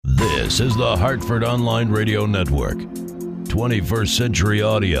This is the Hartford Online Radio Network. 21st Century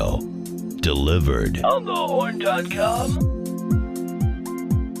Audio. Delivered on thehorn.com.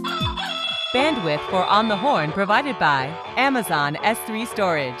 Bandwidth for On the Horn provided by Amazon S3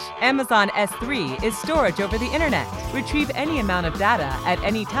 Storage. Amazon S3 is storage over the internet. Retrieve any amount of data at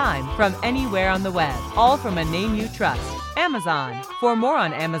any time from anywhere on the web, all from a name you trust. Amazon. For more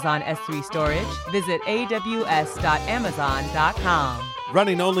on Amazon S3 Storage, visit aws.amazon.com.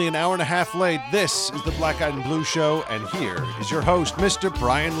 Running only an hour and a half late, this is the Black Eyed and Blue Show, and here is your host, Mr.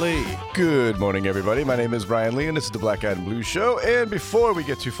 Brian Lee. Good morning, everybody. My name is Brian Lee, and this is the Black Eyed and Blue Show. And before we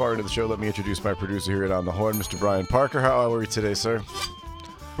get too far into the show, let me introduce my producer here at On the Horn, Mr. Brian Parker. How are we today, sir?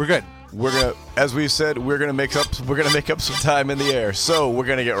 We're good. We're gonna, as we said, we're gonna make up some time in the air. So we're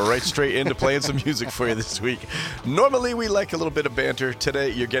gonna get right straight into playing some music for you this week. Normally we like a little bit of banter.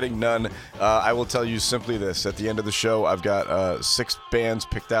 Today you're getting none. I will tell you simply this: at the end of the show, I've got 6 bands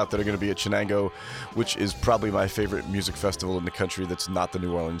picked out that are gonna be at Chenango, which is probably my favorite music festival in the country. That's not the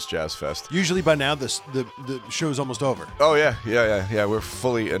New Orleans Jazz Fest. Usually by now the show's almost over. Oh yeah. We're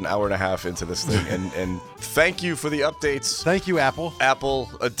fully an hour and a half into this thing, and thank you for the updates. Thank you, Apple,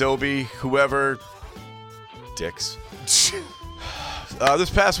 Adobe. Whoever, dicks.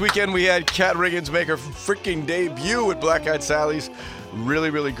 This past weekend, we had Kat Riggins make her freaking debut at Black Eyed Sally's. Really,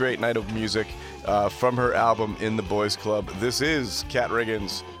 really great night of music from her album In the Boys Club. This is Kat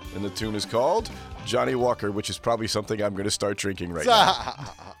Riggins, and the tune is called Johnny Walker, which is probably something I'm going to start drinking right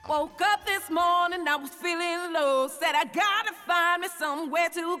now. Woke up this morning, I was feeling low. Said I gotta find me somewhere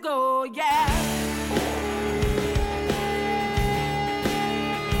to go, yeah.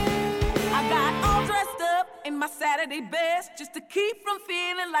 I got all dressed up in my Saturday best just to keep from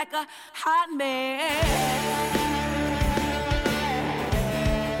feeling like a hot mess.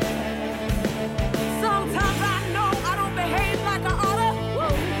 Sometimes I know I don't behave like I oughta. Woo.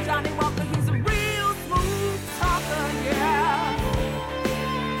 Johnny Walker, he's a real smooth talker, yeah.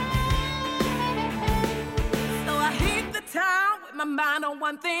 So I hit the town with my mind on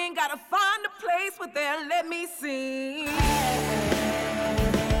one thing. Gotta find a place where they'll let me sing.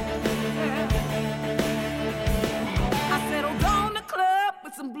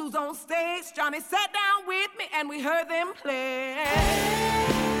 Some blues on stage. Johnny sat down with me and we heard them play.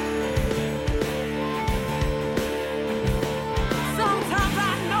 Sometimes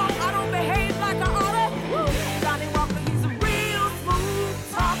I know I don't behave like I oughta. Woo. Johnny Walker, he's a real smooth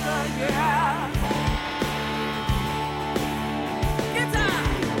talker, yeah.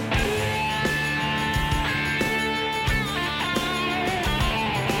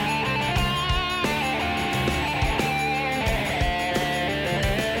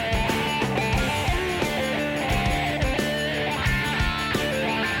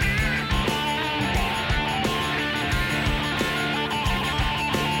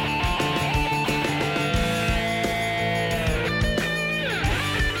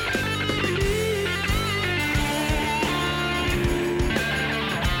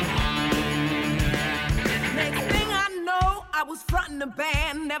 Frontin' the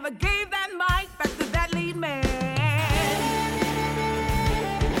band, never gave that mic back to that lead man.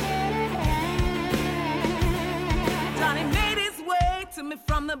 Johnny made his way to me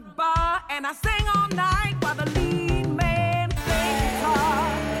from the bar, and I sang all night while the lead man played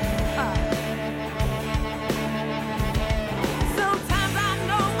guitar. Sometimes I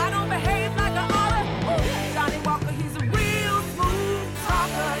know I don't behave like I oughta. Johnny Walker, he's a real smooth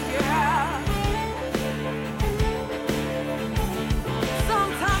talker, yeah.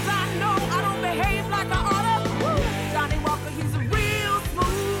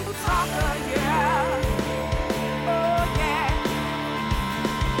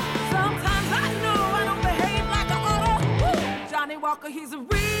 Walker, he's a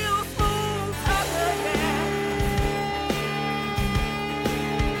real smooth talker, yeah.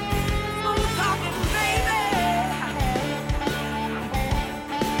 Smooth talking, baby.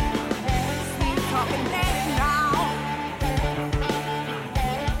 Sweet talking, daddy, now.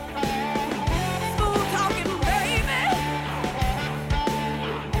 Smooth talking, baby.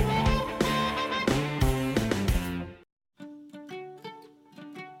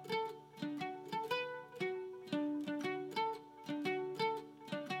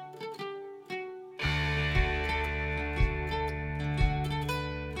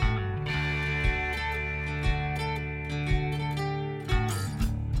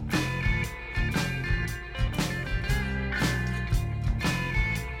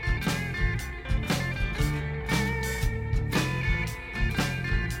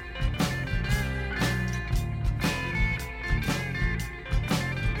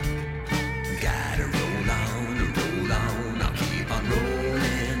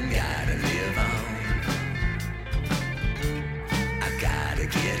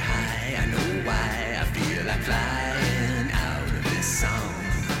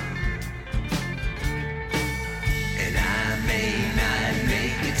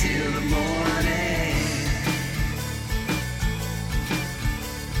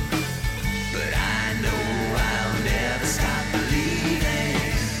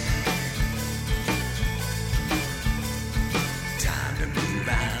 move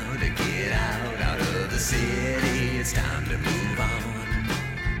out, get out of the city. It's time to move on.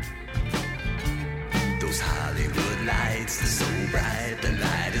 Those Hollywood lights, they're so bright, the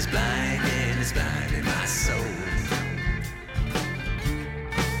light is blinding, it's blinding my soul.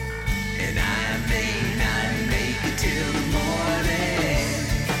 And I may not make it till the morning,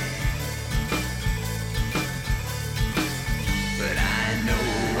 but I know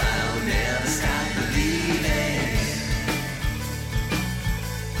I'll never stop believing.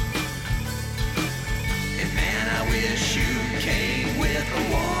 And man, I wish you came with a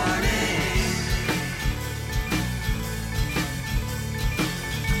warning.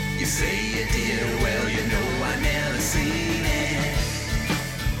 You say you did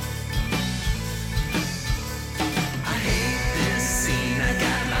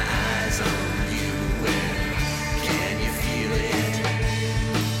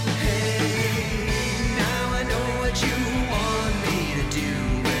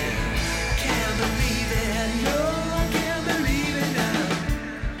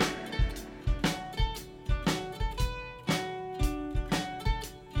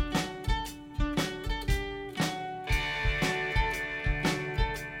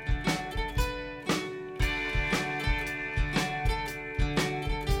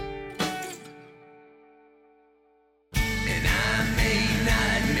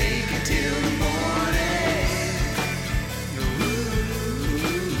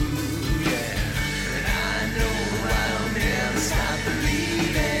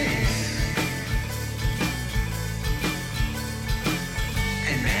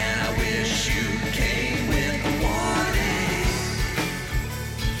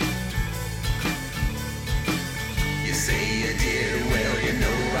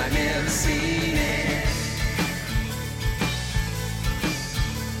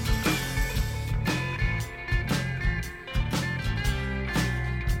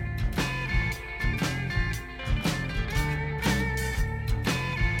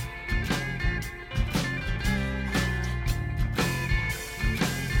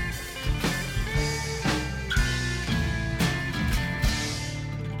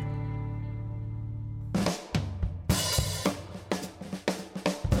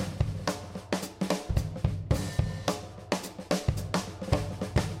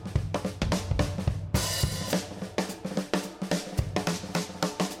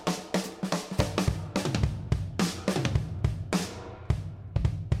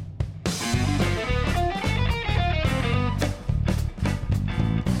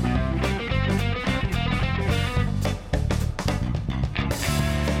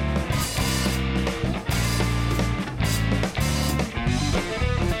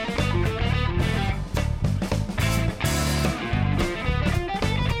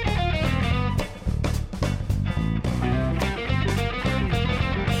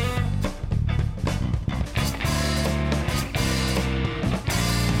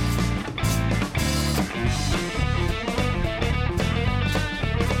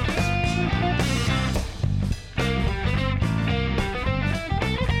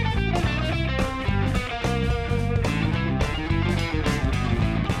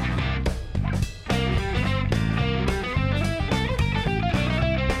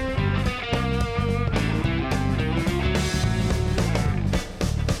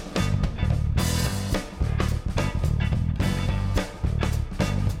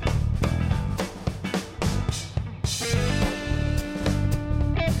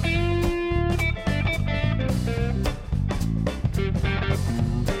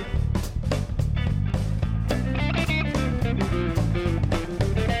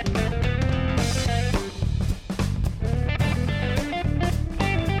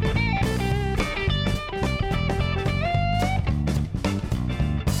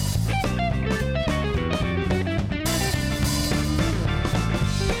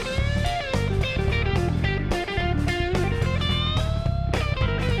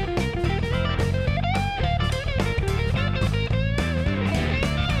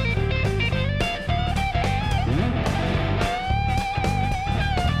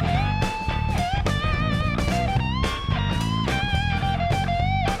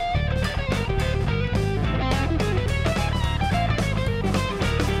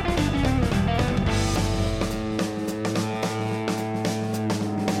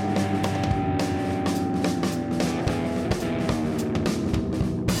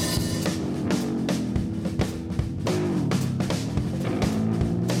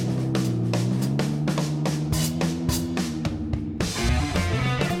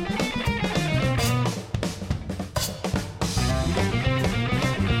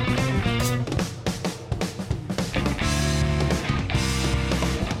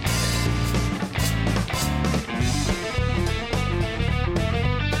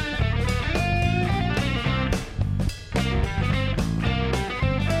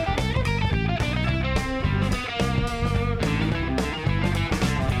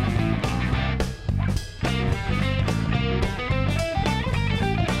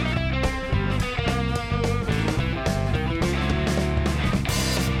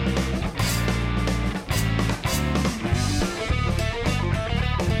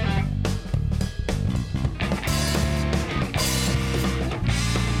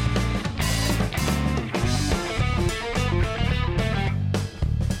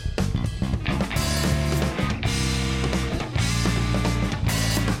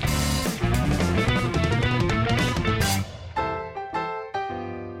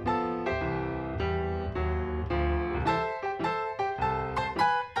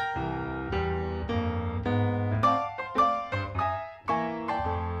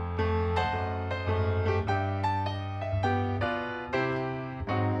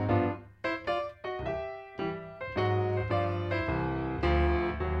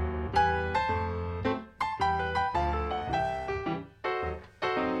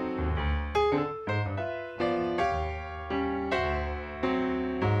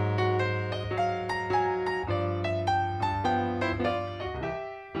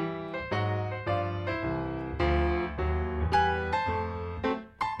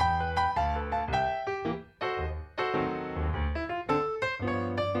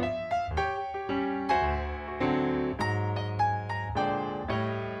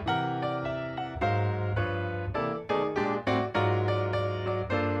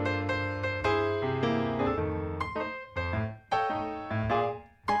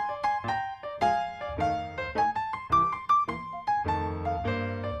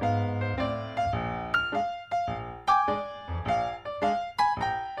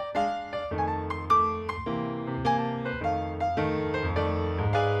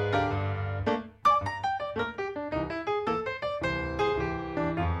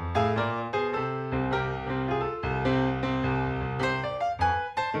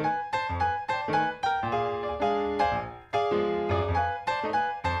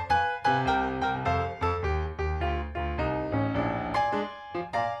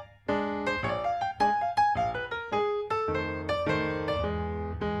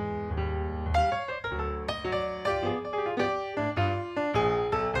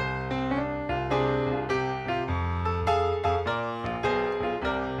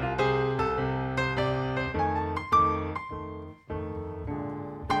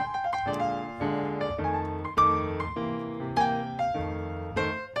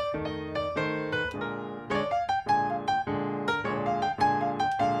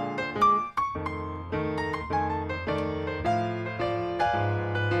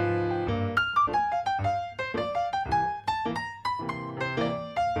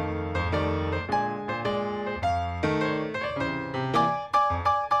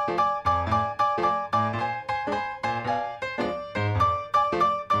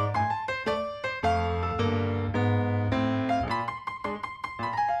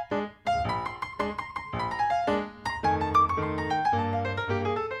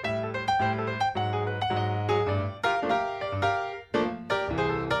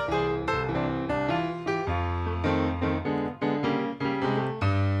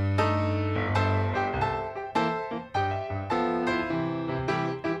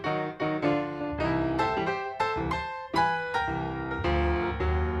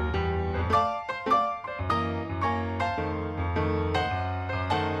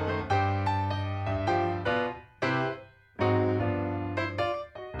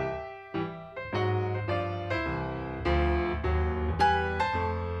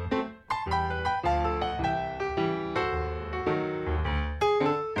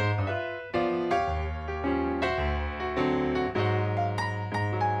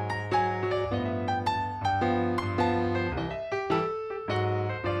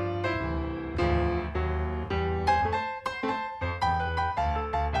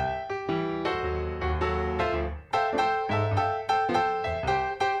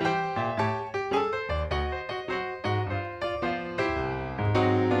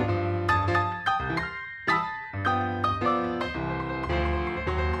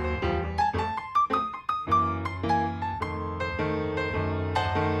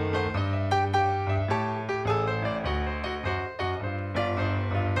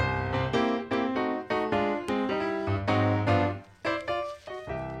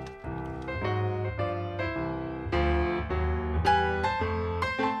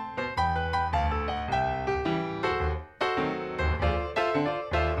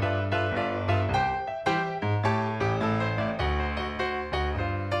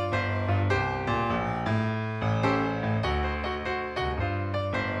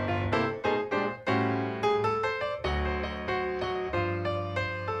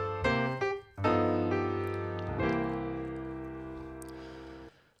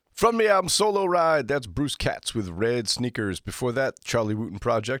From the album Solo Ride, that's Bruce Katz with Red Sneakers. Before that, Charlie Wooten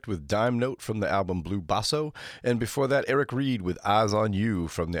Project with Dime Note from the album Blue Basso. And before that, Eric Reed with Eyes on You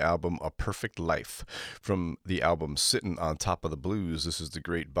from the album A Perfect Life. From the album Sitting on Top of the Blues, this is the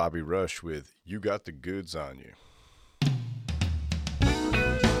great Bobby Rush with You Got the Goods on You.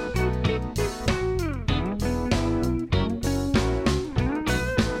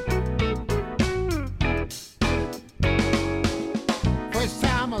 First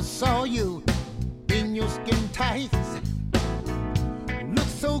time I saw you in your skin tights, look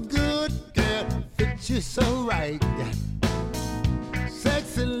so good, girl, fit you so right.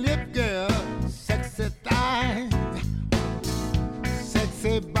 Sexy lip, girl, sexy thighs,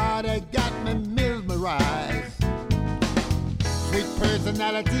 sexy body got me mesmerized. Sweet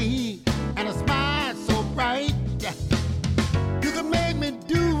personality and a smile so bright. You can make me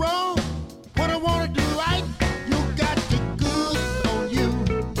do wrong what I wanna do right. You got the goods on you.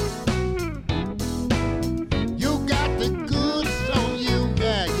 You got the goods on you,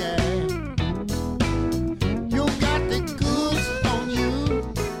 yeah, yeah. You got the goods on you.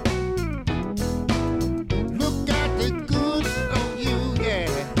 Look at the goods on you, yeah.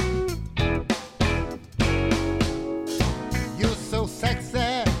 You're so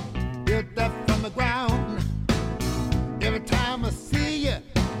sexy, built up from the ground. Every time I see you,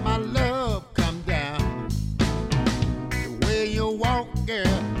 my love come down. The way you walk, girl,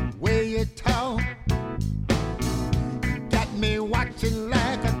 the way you talk, got me watching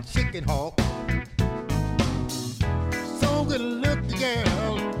like a chicken hawk. So good looking,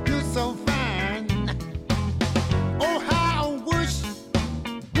 girl, you're so fine. Oh, how I wish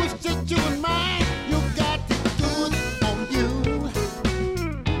that you were mine. You got the goods on you.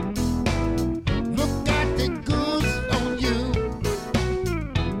 Look at the goods on you.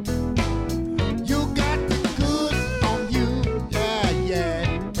 You got the goods on you, yeah, yeah.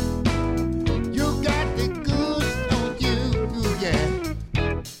 You got the goods on you, yeah.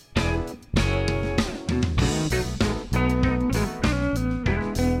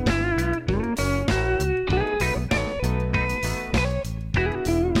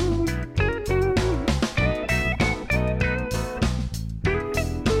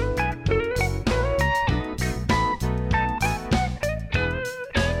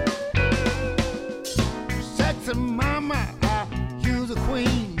 Sexy mama, you's a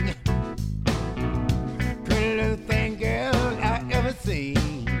queen. Pretty little thing, girl, I ever seen.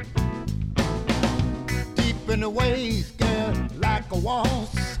 Deep in the waist, girl, like a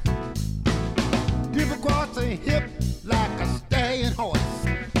waltz. Deep across the hip, like a stallion horse.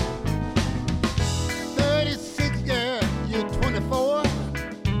 36, girl, you're 24.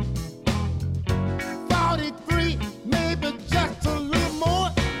 43, maybe just a little more.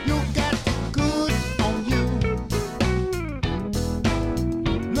 You got the goods on you.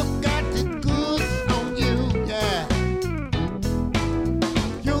 Look at the goods on you, yeah.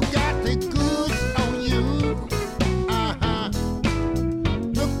 You got the goods on you, uh-huh.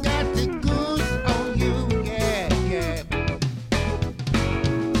 Look at the goods on you, yeah, yeah.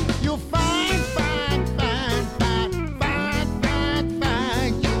 You fine, fine, fine, fine, fine, fine,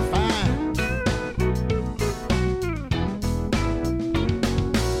 fine, you fine.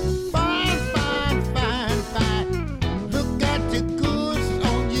 Fine, fine, fine, fine. Look at the goods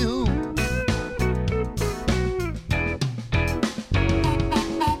on you.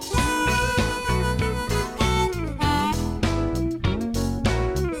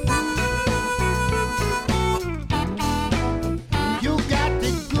 You got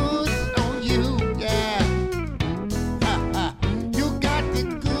the goods on you, yeah. Ha, ha. You got the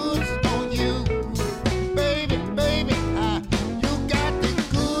goods on you, baby, baby. You got the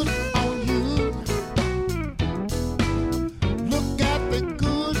goods on you. Look at the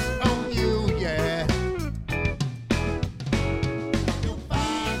goods on you, yeah. You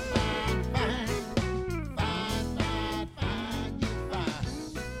fine, fine, fine, fine, fine, fine, you fine.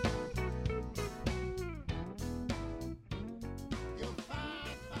 You fine,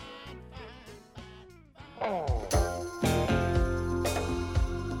 fine, fine, fine.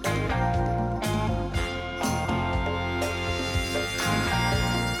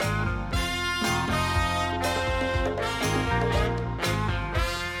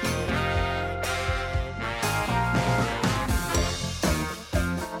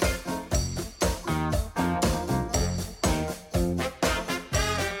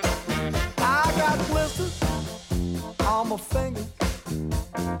 I got blisters on my fingers,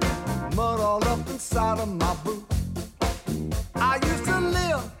 mud all up inside of my boot. I used to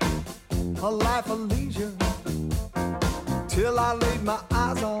live a life of leisure till I laid my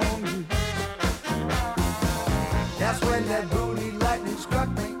eyes on you. That's when that booty lightning struck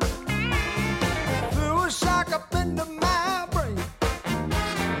me.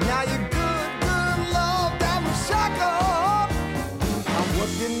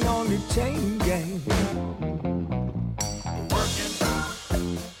 working on your chain gang.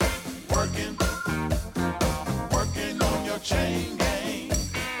 Working on your chain gang.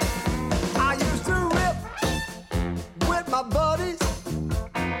 I used to rip with my buddies,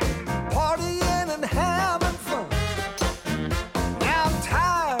 partying and having fun. Now I'm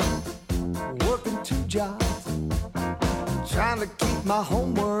tired, working 2 jobs, trying to keep my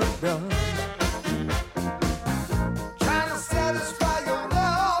homework done. Trying to satisfy your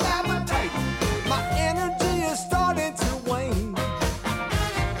love appetite. My energy is starting to wane.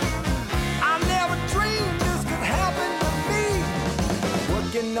 I never dreamed this could happen to me.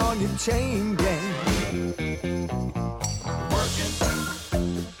 Working on your chain gang.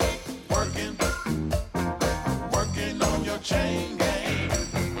 Working on your chain gang.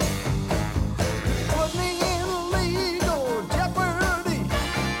 Put me in legal jeopardy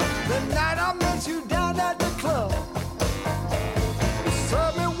the night I met you down at the club.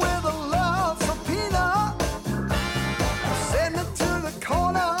 Serve me with a love subpoena, send it to the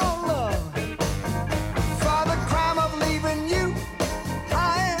corner of love for the crime of leaving you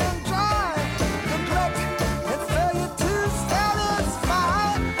high and dry.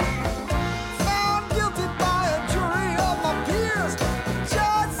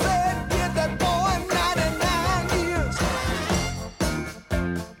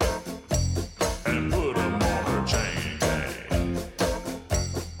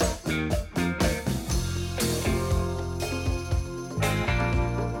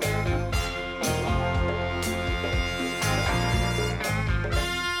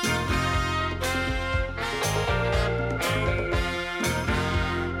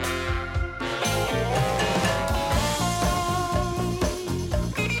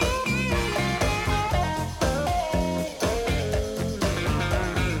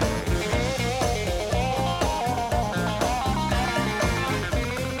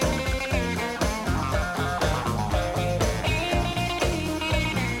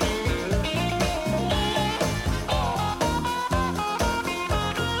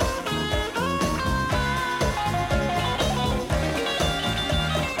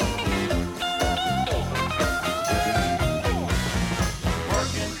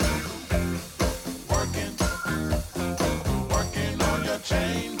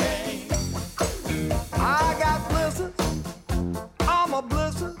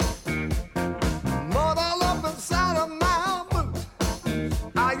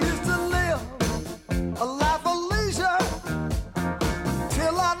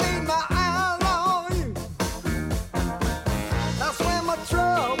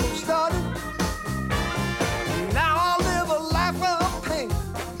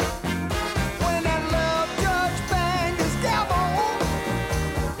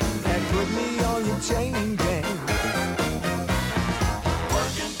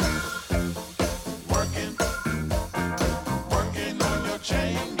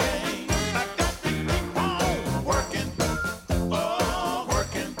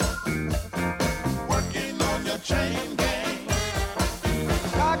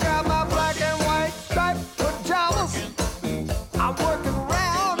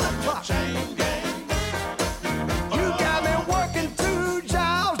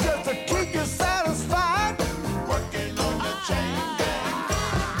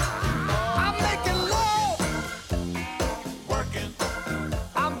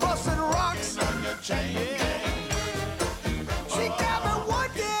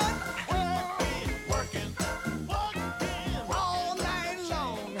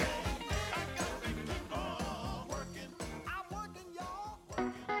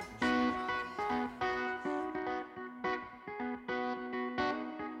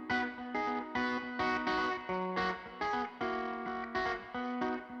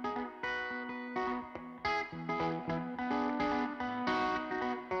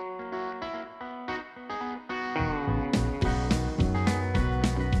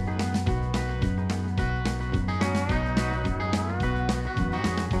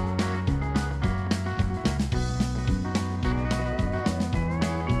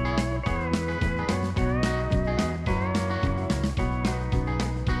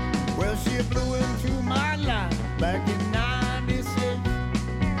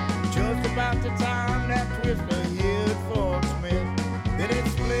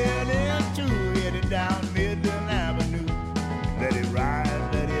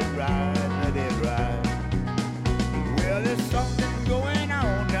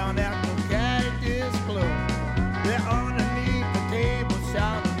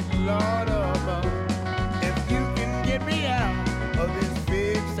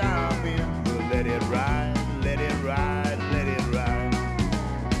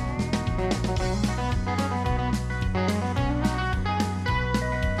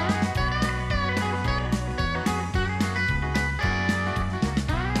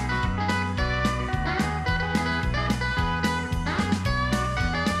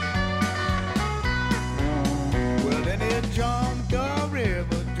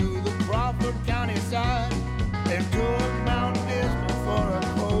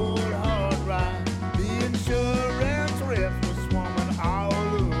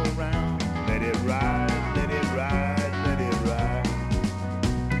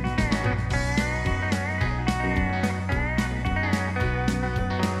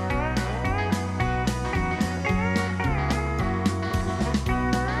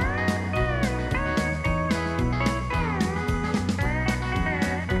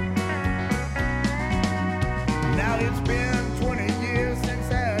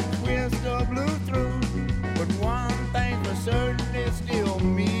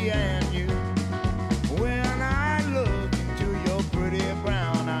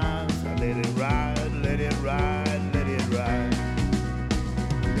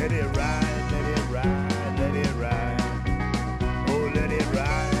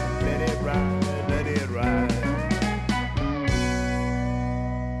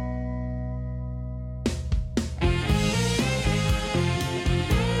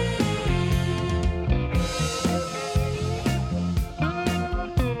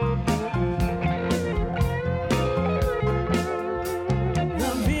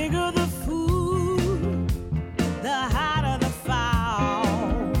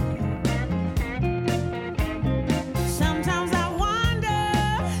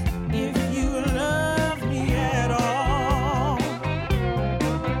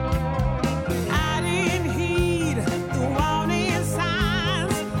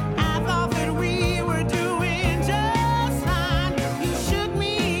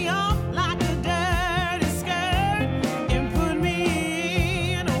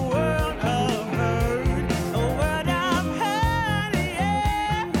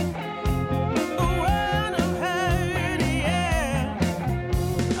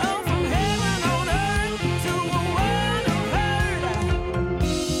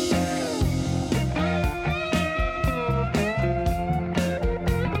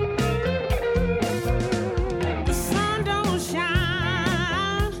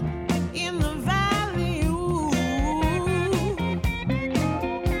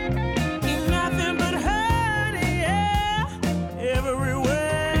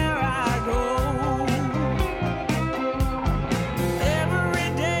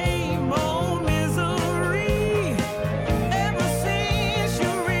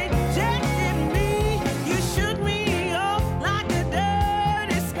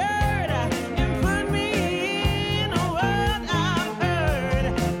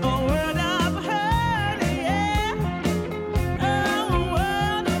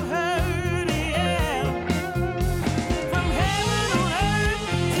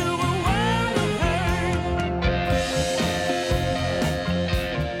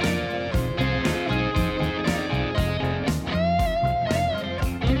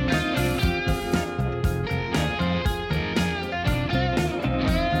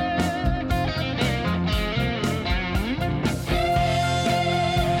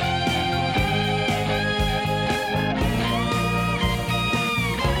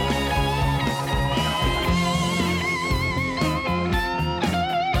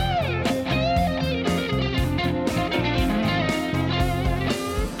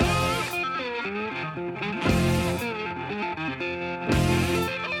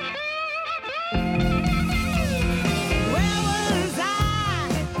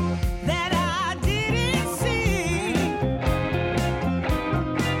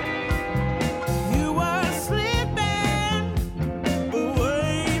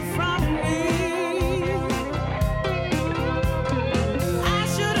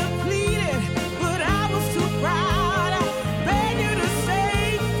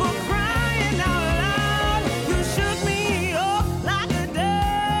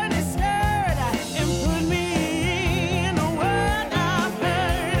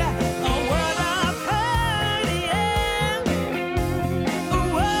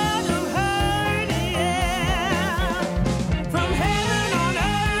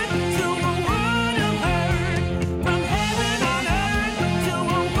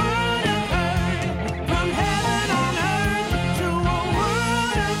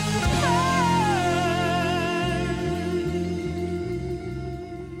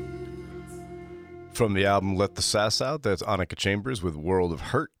 From the album Let the Sass Out, that's Annika Chambers with World of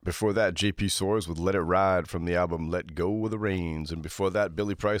Hurt. Before that, JP Soares with Let It Ride from the album Let Go of the Reins. And before that,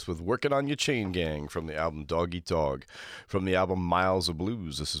 Billy Price with Working on Your Chain Gang from the album Dog Eat Dog. From the album Miles of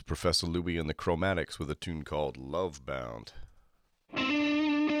Blues, this is Professor Louie and the Chromatics with a tune called Love Bound.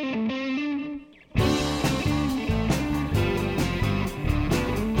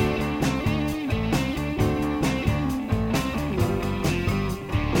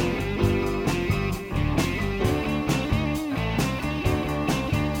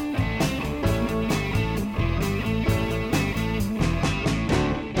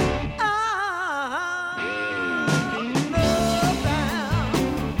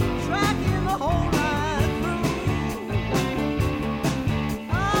 Tracking the whole night through.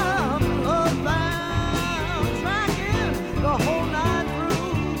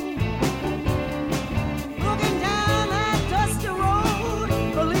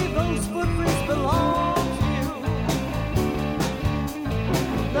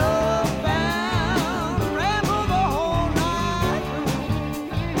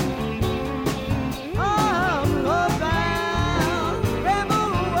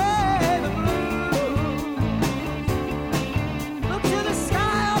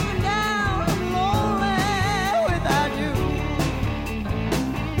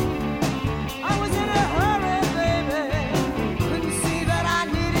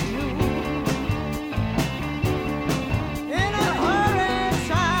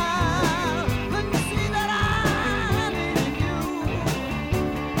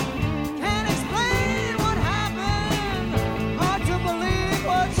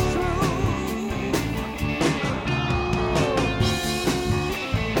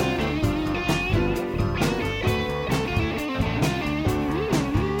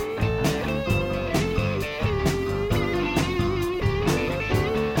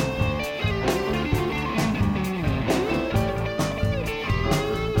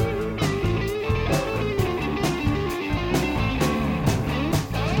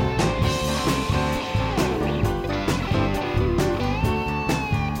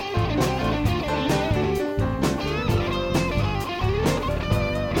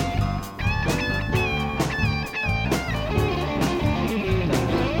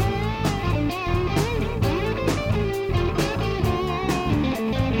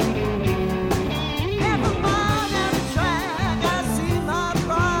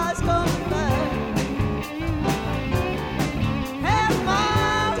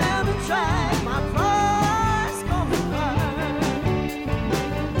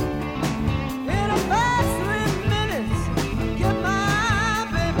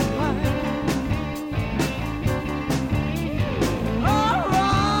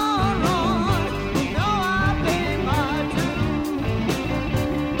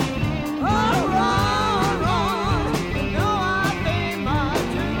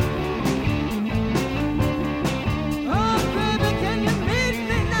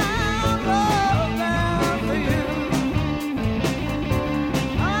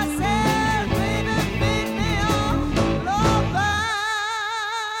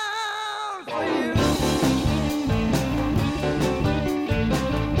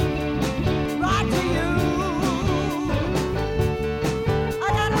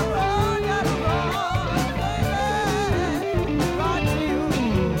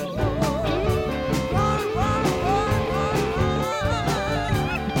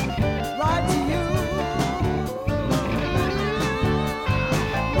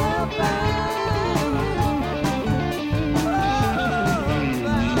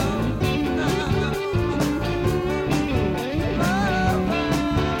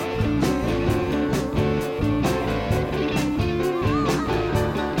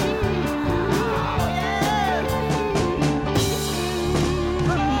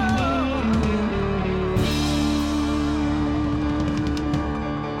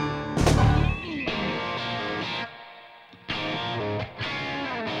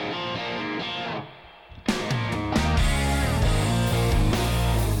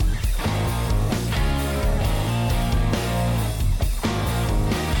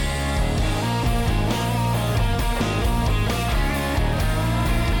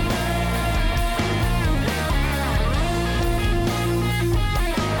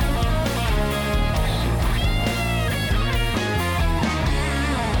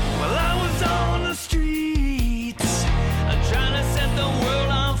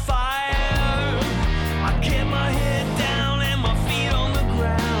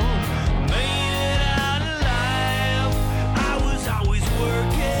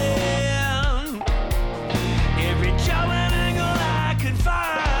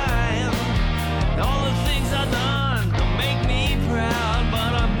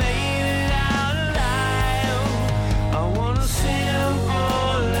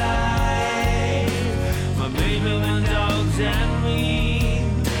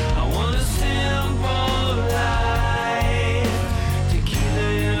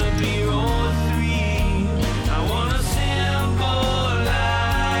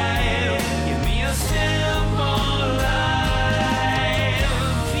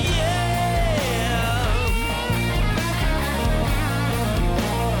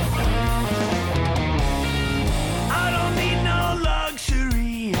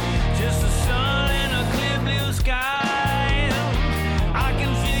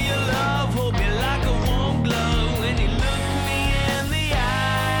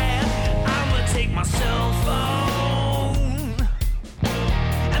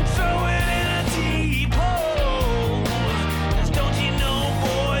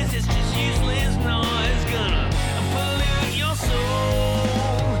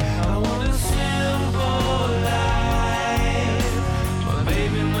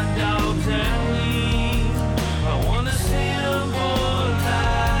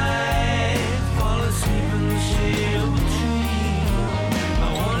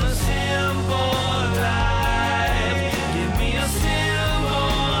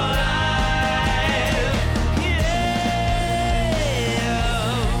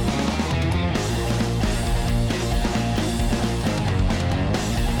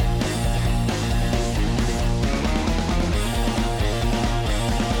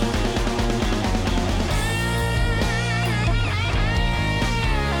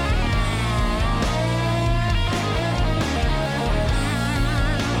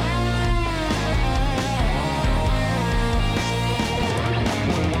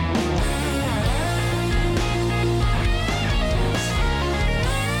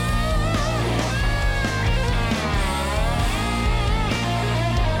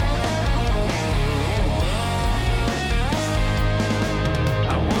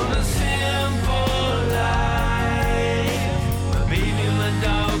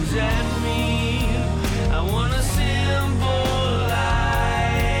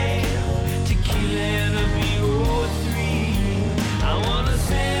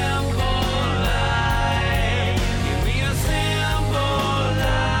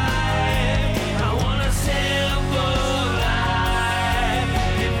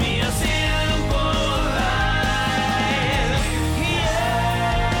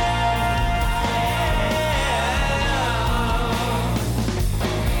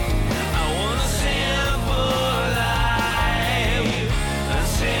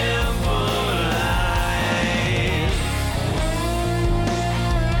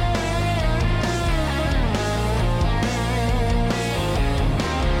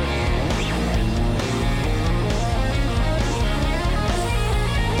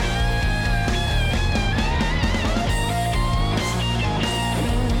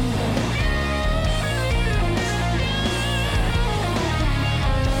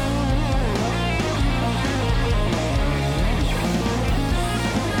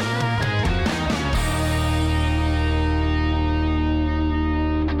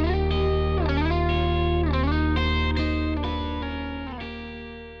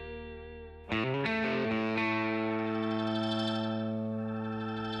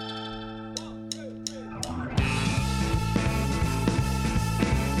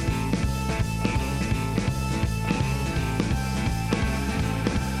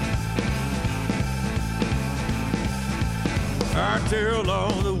 tell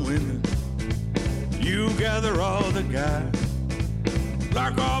all the women, you gather all the guys.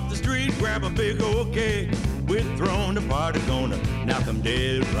 Lock off the street, grab a big old cake. We're throwing the party, gonna knock 'em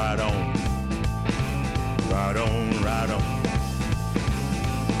dead right on. Right on, right on.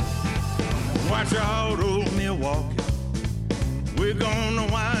 Watch out, old Milwaukee. We're gonna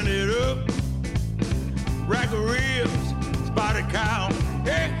wind it up. Rack of ribs, spotted cow.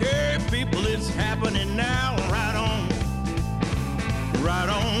 Hey, hey, people, it's happening now. Right on, right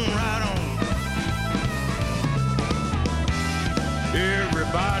on, right on.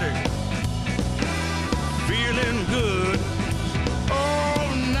 Everybody feeling good all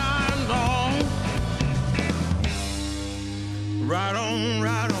night long. Right on,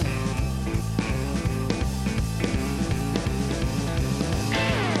 right on.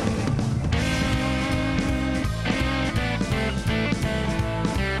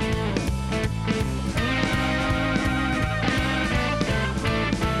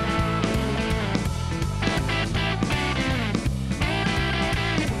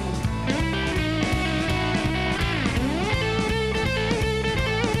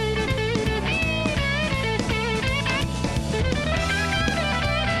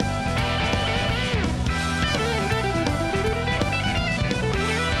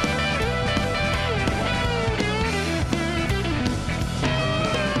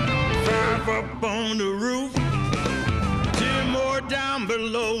 Up on the roof, 10 more down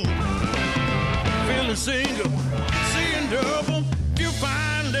below. Feeling single, seeing double. You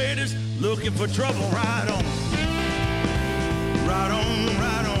fine ladies looking for trouble. Right on, right on,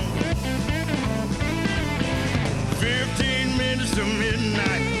 right on. 15 minutes to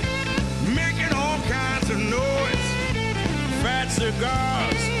midnight, making all kinds of noise. Fat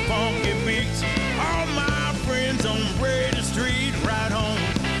cigars, funky beats. All my friends on Brady Street. Right on.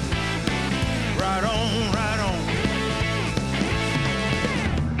 Right on, right on.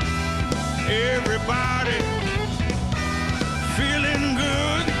 Everybody feeling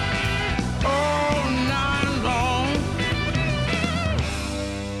good all night long.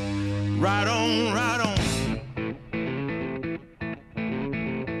 Right on, right on.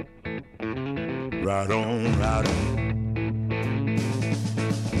 Right on, right on.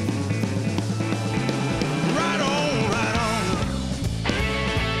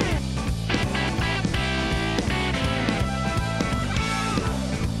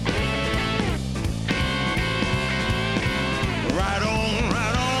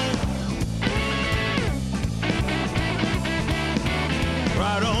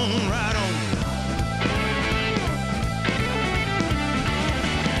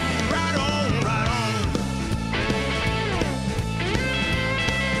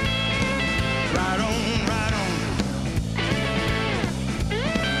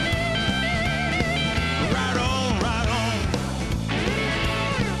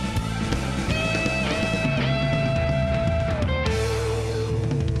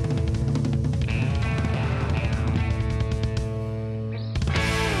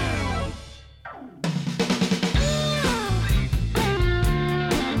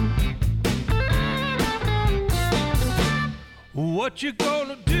 What you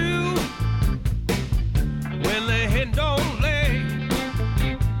gonna do when the hen don't lay?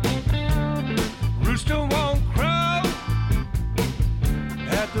 Rooster won't crow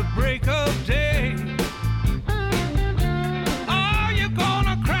at the break of day. Are you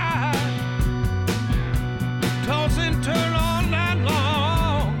gonna cry, toss and turn all night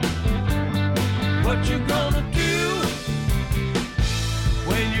long? What you gonna do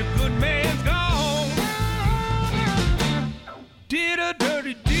when your good man's gone? Did a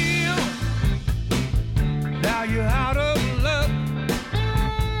dirty deal, now you're out of luck.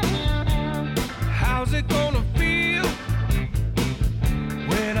 How's it gonna feel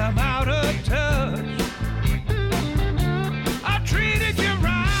when I'm out of touch? I treated you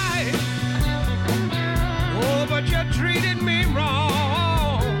right, oh, but you treated me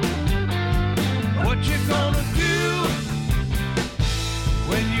wrong. What you gonna do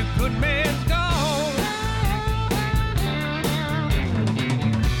when your good man's gone?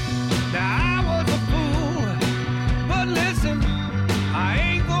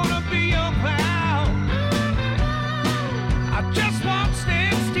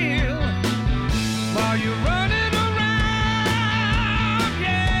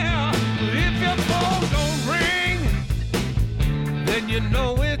 You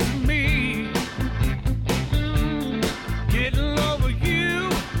know it's me getting over you.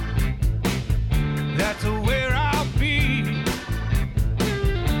 That's where I'll be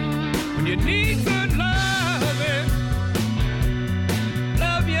when you need good loving.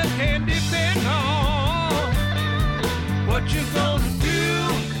 Love you can depend on. What you gonna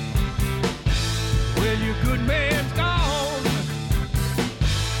your good man's gone.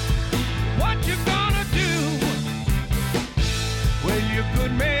 What you gonna do when your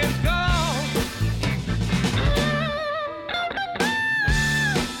good man's gone?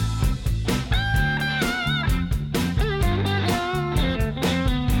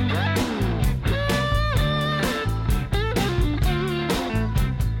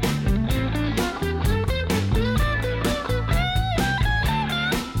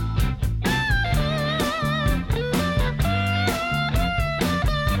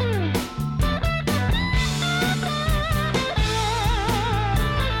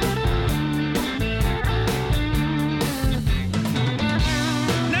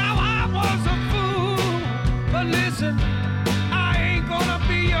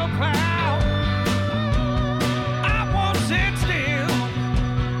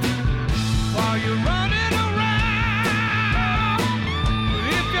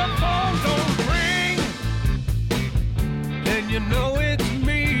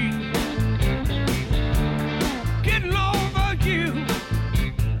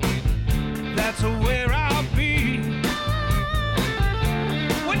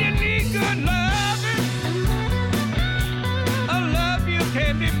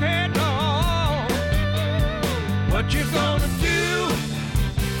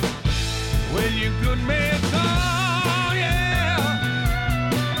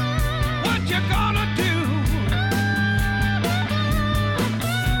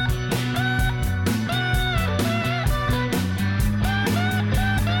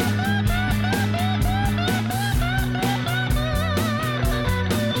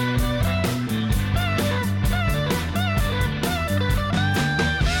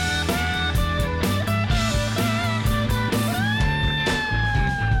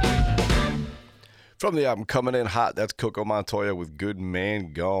 From the album Coming In Hot, that's Coco Montoya with Good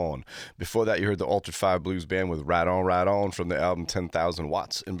Man Gone. Before that, you heard the Altered 5 Blues Band with Right On from the album 10,000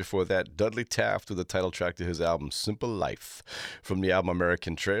 Watts. And before that, Dudley Taft with the title track to his album Simple Life. From the album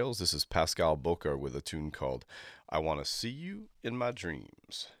American Trails, this is Pascal Boccar with a tune called I Want to See You in My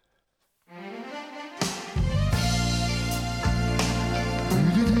Dreams.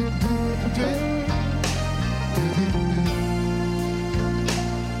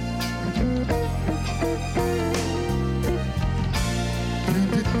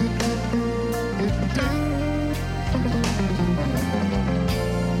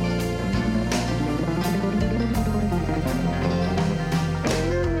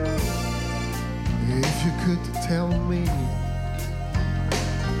 If you could tell me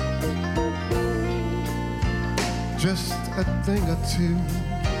just a thing or two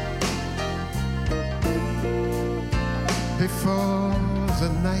before the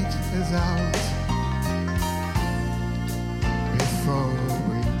night is out, before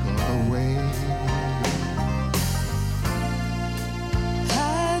we go away,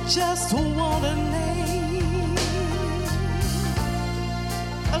 I just want a name,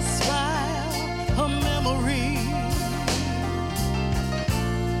 a smile, a memory,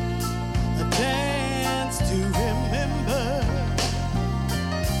 a dance to remember,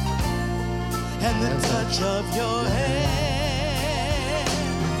 and the touch of your hand.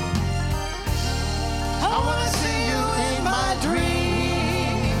 I wanna see you in my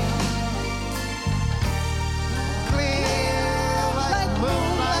dream, clear like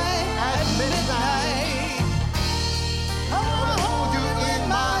moonlight at midnight. I wanna hold you in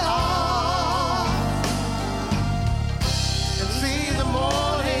my arms and see the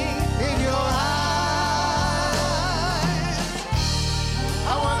morning in your eyes. I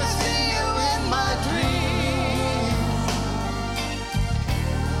wanna see you in my dream,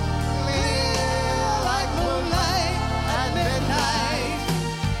 clear like moonlight at midnight.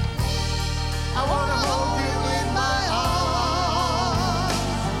 I wanna hold you in my arms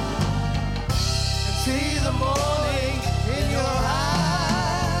and see the morning in your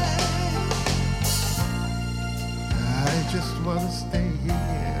eyes. I just wanna stay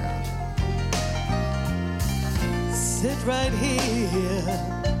here, Sit right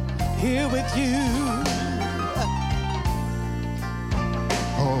here with you.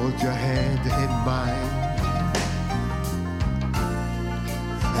 hold your hand in mine,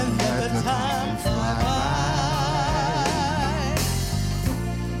 And let the time fly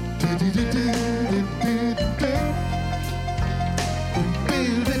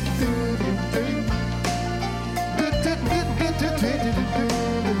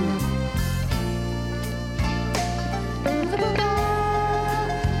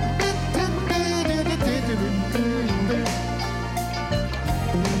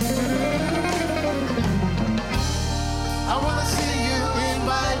I wanna see you in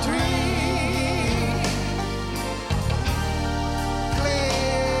my dream,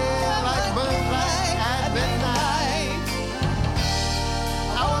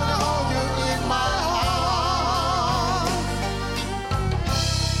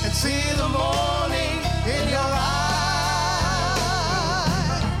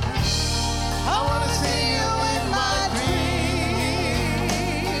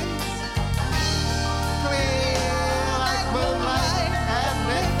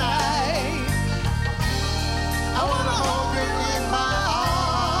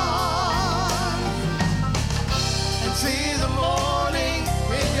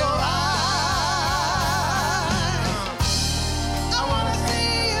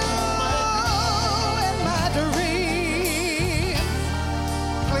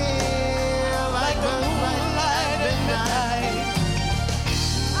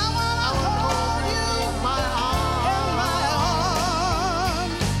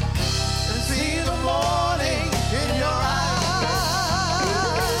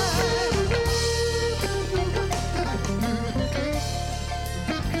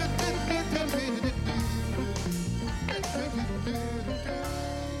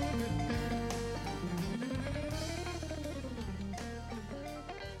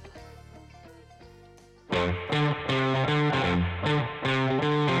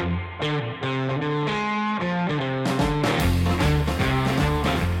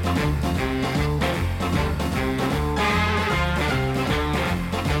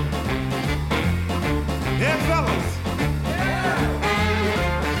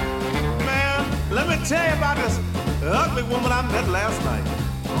 tell you about this ugly woman I met last night.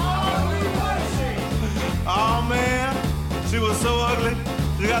 Oh, man, she was so ugly,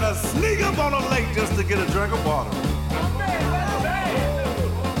 she got to sneak up on a lake just to get a drink of water.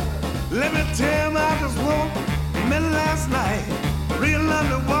 Let me tell you about this woman I met last night. Real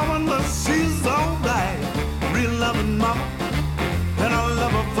loving woman, but she's all right. Real loving mama, and I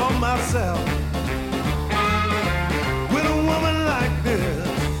love her for myself. With a woman like this,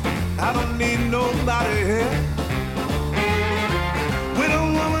 I don't need nobody here. With a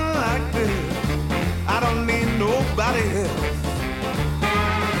woman like this, I don't need nobody else.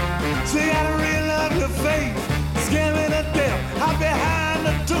 She got a real ugly face, scare me to death. Hide behind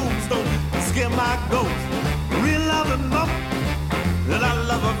the tombstone, scare my ghost. Real loving mama, and I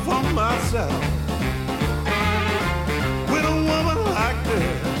love her for myself. With a woman like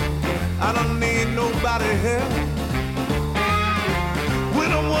this, I don't need nobody else.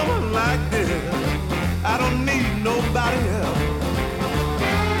 With a woman like this, I don't need nobody else.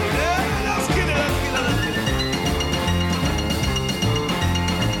 Yeah, let's get it, let's get it, let's get it.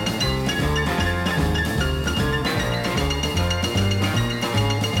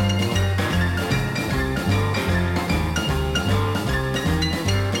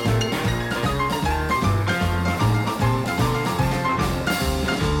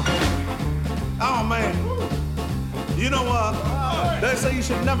 Oh man, you know what? They say you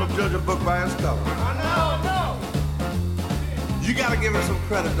should never judge a book by its cover. I know. You gotta give her some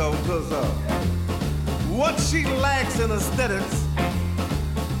credit though, because what she lacks in aesthetics,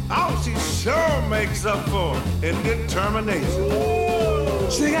 oh, she sure makes up for in determination.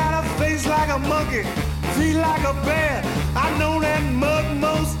 She got a face like a monkey, feet like a bear. I know that mug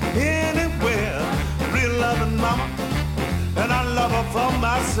most anywhere. Real loving mama, and I love her for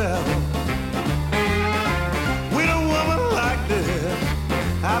myself. With a woman like this,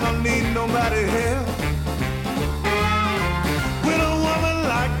 I don't need nobody else. With a woman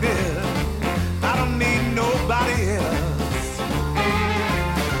like this, I don't need nobody else.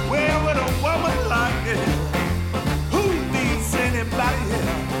 Well, with a woman like this, who needs anybody else?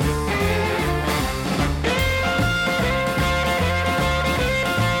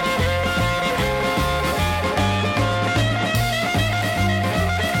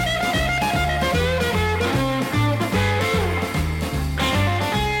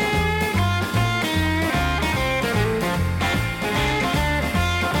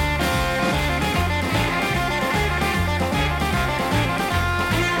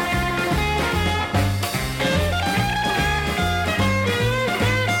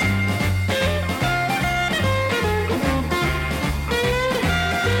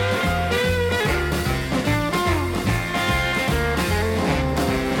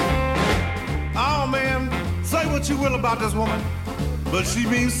 What you will about this woman, but she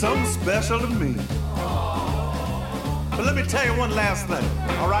means something special to me. But let me tell you one last thing,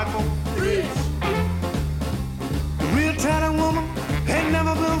 all right, folks? Real tiny woman ain't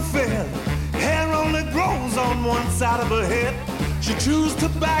never been fed. Hair only grows on one side of her head. She chews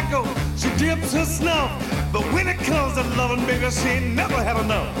tobacco, she dips her snuff, but when it comes to loving, baby, she ain't never had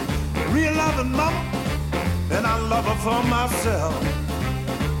enough. Real loving mama, and I love her for myself.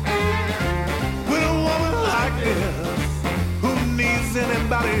 With a woman like this, who needs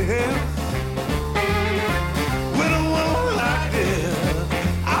anybody else? With a woman like this,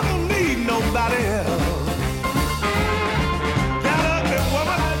 I don't need nobody else. That ugly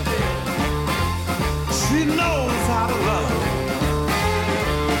woman, she knows how to love.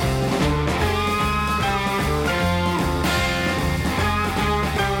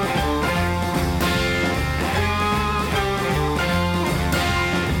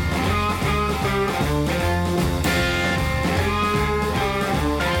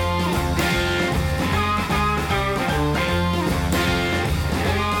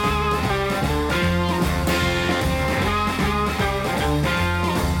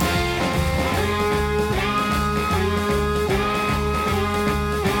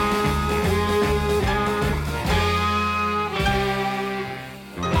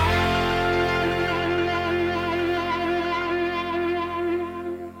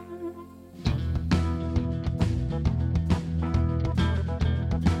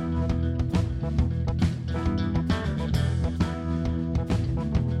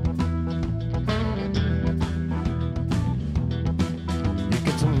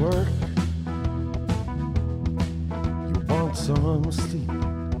 Some sleep,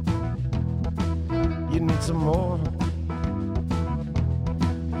 you need some more.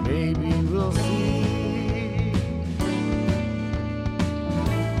 Maybe we'll see.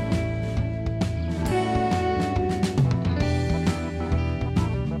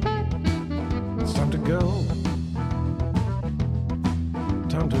 It's time to go.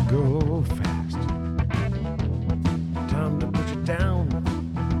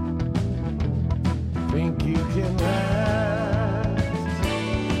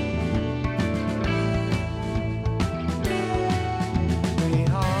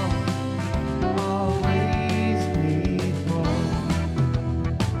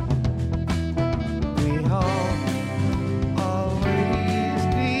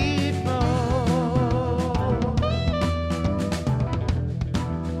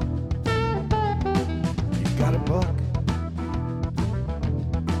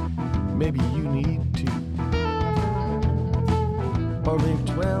 maybe you need 2, or maybe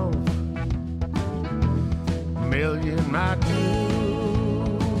 12 million might do.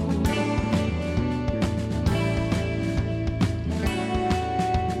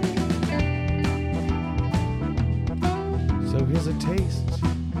 So here's a taste.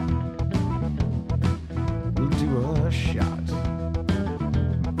 We'll do a shot.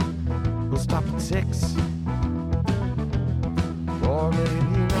 We'll stop at 6, or maybe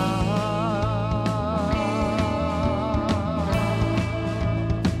not.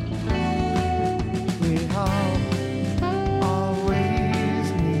 We all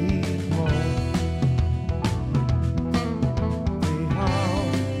always need more. We all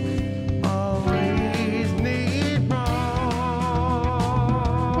always need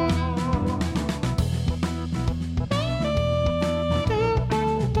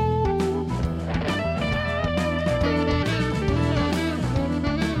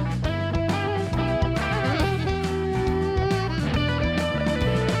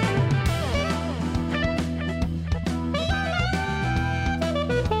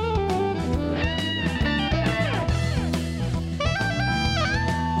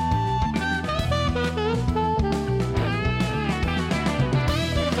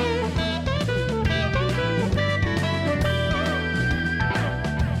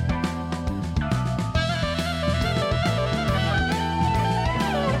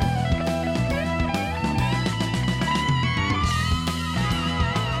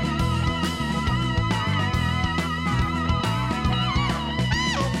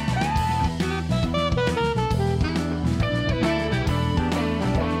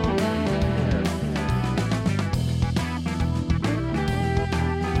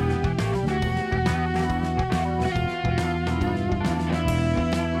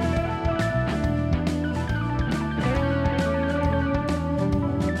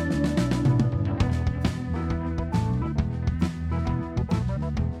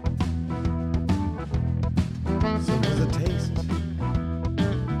So here's a taste.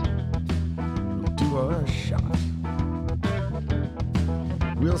 We'll do a shot.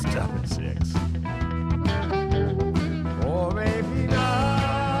 We'll stop at 6, or maybe not.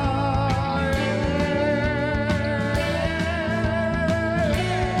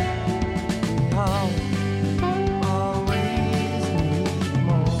 We all always need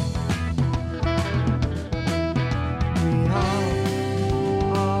more. We all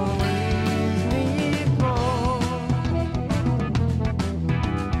always need more.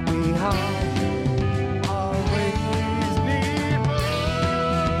 We all always need more.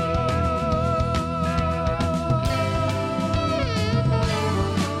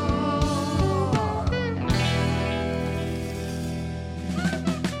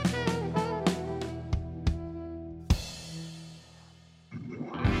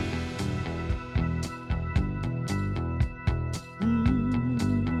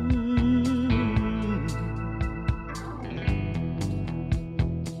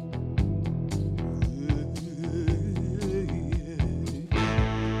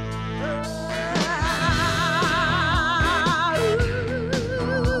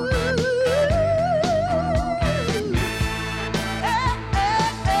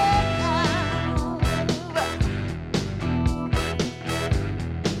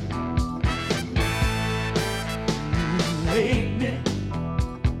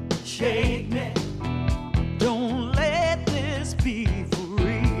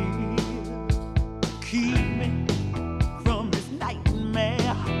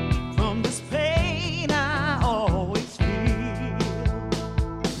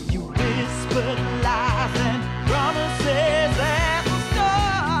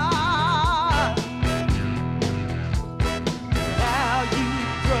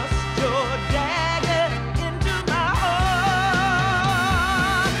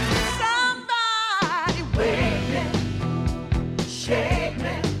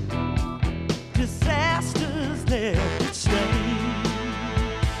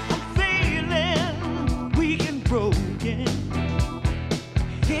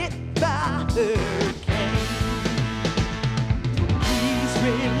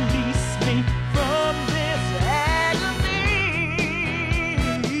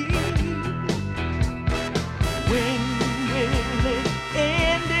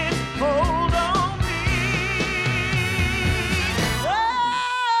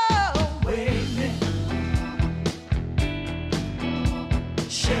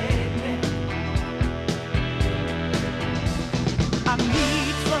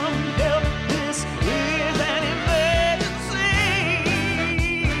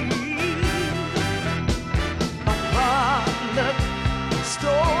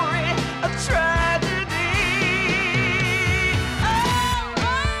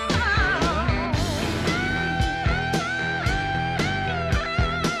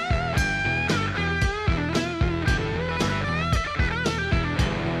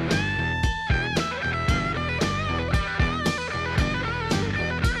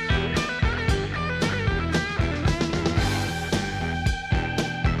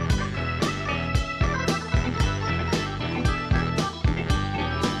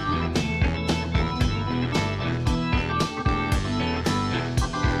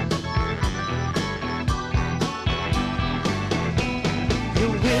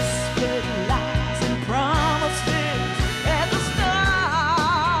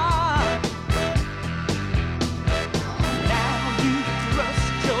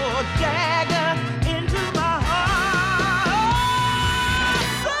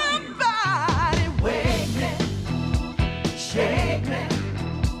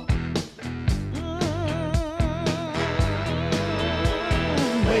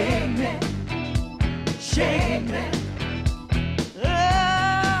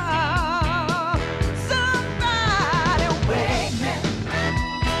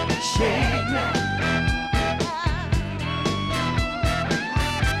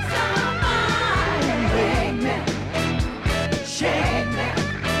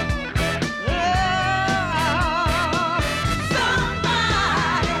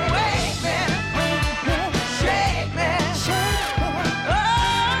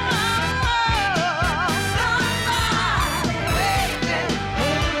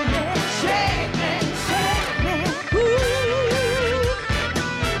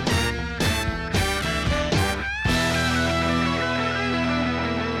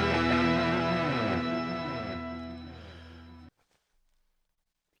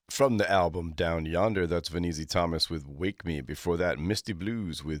 From the album Down Yonder, that's Vanessa Thomas with Wake Me. Before that, Misty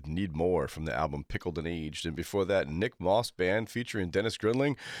Blues with Need More from the album Pickled and Aged. And before that, Nick Moss Band featuring Dennis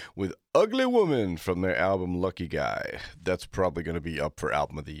Grinling with Ugly Woman from their album Lucky Guy. That's probably going to be up for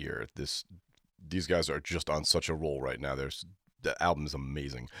Album of the Year. These guys are just on such a roll right now. The album is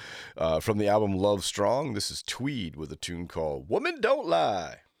amazing. From the album Love Strong, this is Tweed with a tune called Woman Don't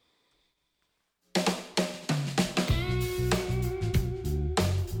Lie.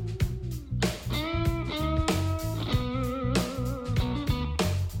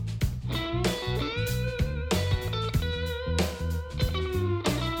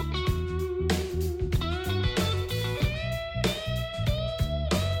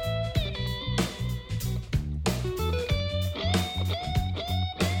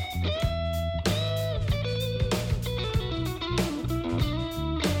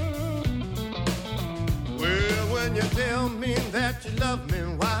 Tell me that you love me,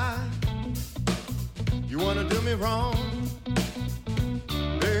 why you wanna do me wrong,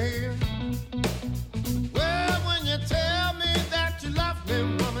 babe? Well, when you tell me that you love me,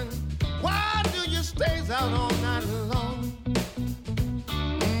 woman, why do you stay out all night long?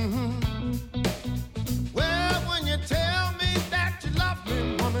 Well, when you tell me that you love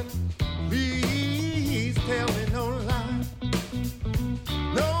me, woman, please tell me no lie,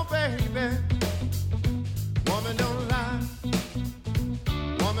 no, baby. Woman don't lie.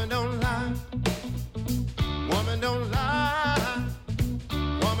 Woman don't lie. Woman don't lie.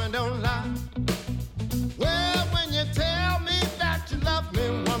 Woman don't lie. Well, when you tell me that you love me,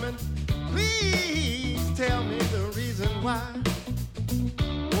 woman, please tell me the reason why.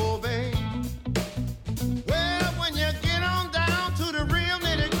 Oh, babe. Well, when you get on down to the real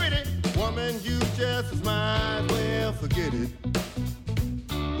nitty-gritty, woman, you just might well forget it.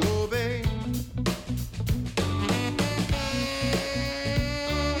 Oh, babe.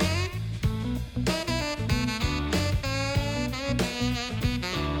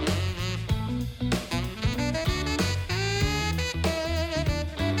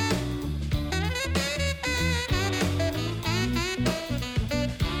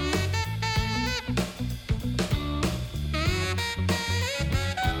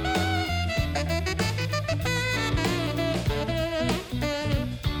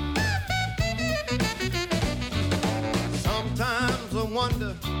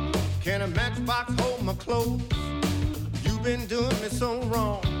 Wonder, can a matchbox hold my clothes? You've been doing me so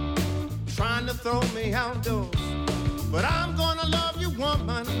wrong, trying to throw me outdoors. But I'm gonna love you,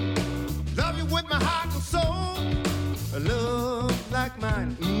 woman, love you with my heart and soul. A love like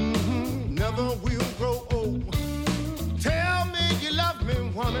mine, never will grow old. Tell me you love me,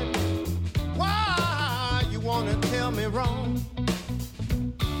 woman, why you wanna tell me wrong?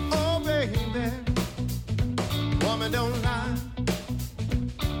 Oh, baby, woman don't lie.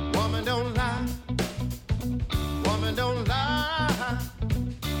 Woman don't lie. Woman don't lie.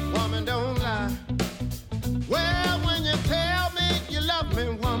 Woman don't lie. Well, when you tell me you love me,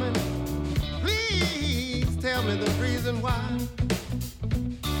 woman, please tell me the reason why.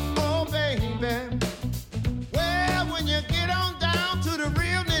 Oh, baby. Well, when you get on down to the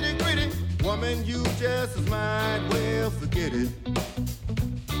real nitty-gritty, woman, you just might well forget it.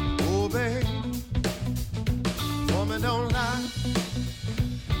 Oh, baby. Woman don't lie.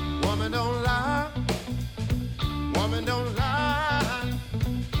 Woman don't lie. Woman don't lie.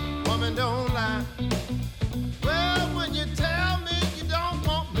 Woman don't lie. Well, when you tell me you don't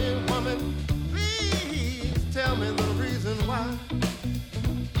want me, woman, please tell me the reason why.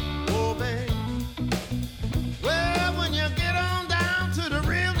 Oh, babe. Well, when you get on down to the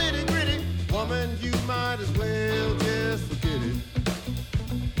real nitty-gritty, woman, you might as well just forget it.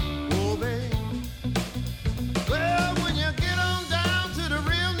 Oh, babe. Well, when you get on down to the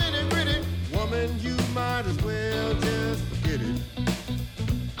real nitty-gritty, woman, you might as well just forget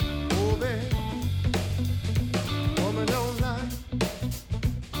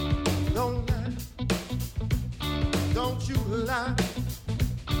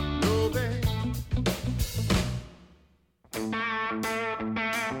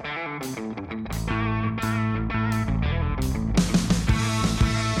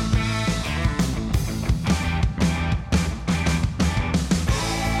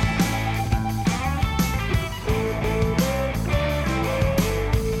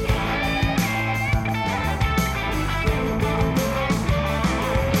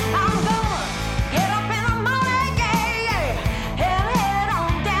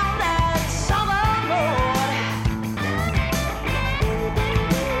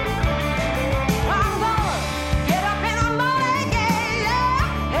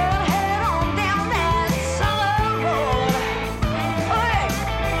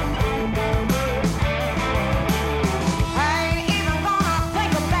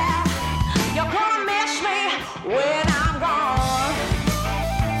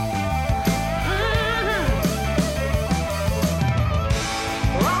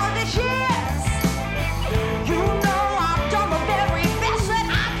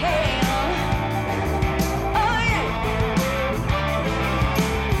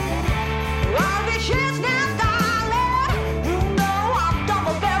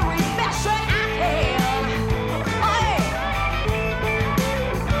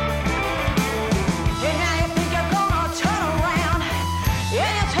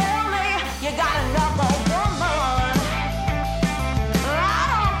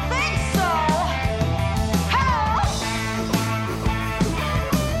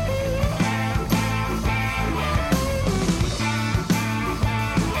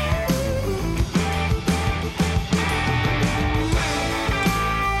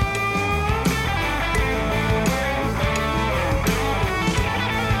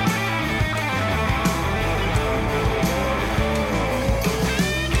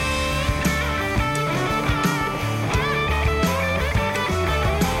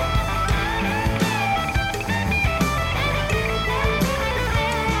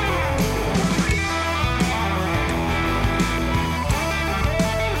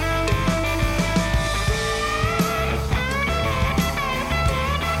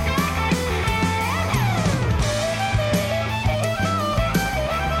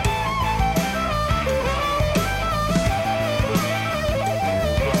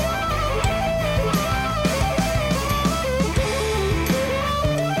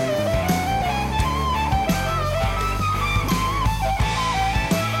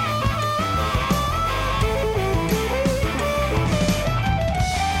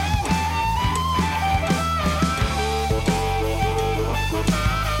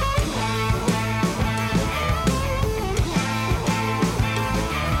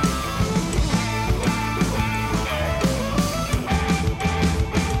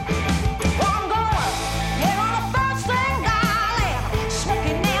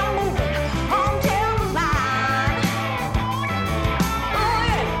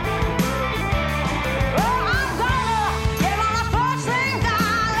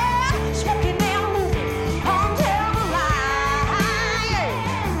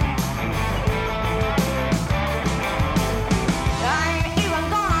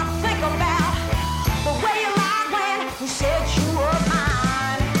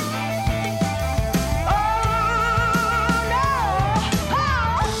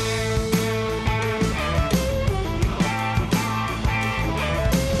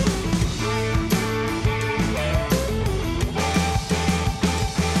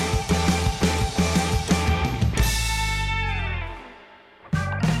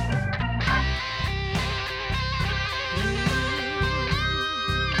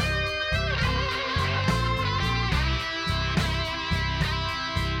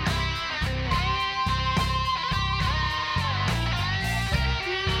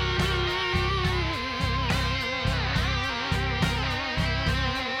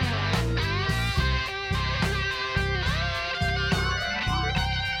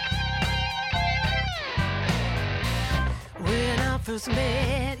first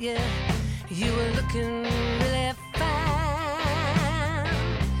met you, you were looking really fine,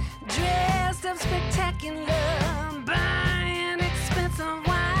 dressed up spectacular, buying expensive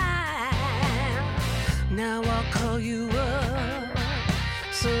wine. Now I'll call you up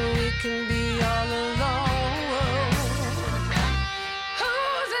so we can be all alone.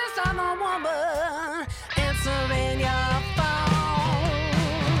 Who's this other woman answering your phone?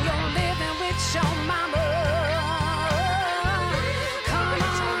 You're living with your mama. Come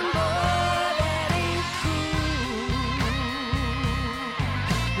on, boy, that ain't cool.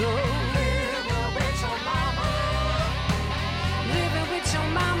 No, living with your mama. Living with your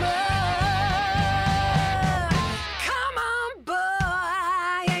mama. Come on, boy,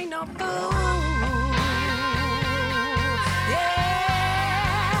 I ain't no fool. Yeah,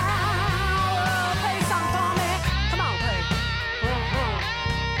 play something for me. Come on, play.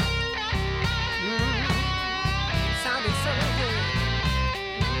 Sounding so good.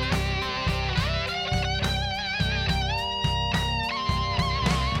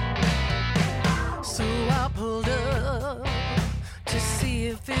 So I pulled up to see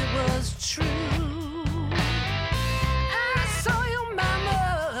if it was true. I saw your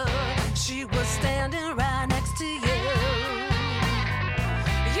mama, she was standing right next to you.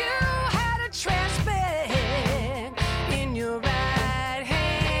 You had a trash bag in your right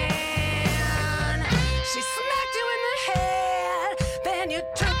hand. She smacked you in the head, then you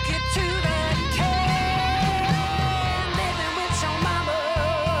took it to the can. Living with your mama.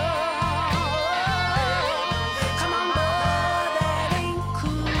 Come on, boy, that ain't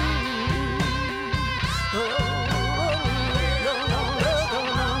cool. Oh, no, no, no, no,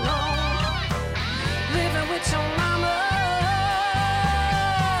 no, no. Living with your mama.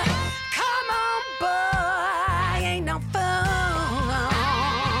 Come on, boy, ain't no fool.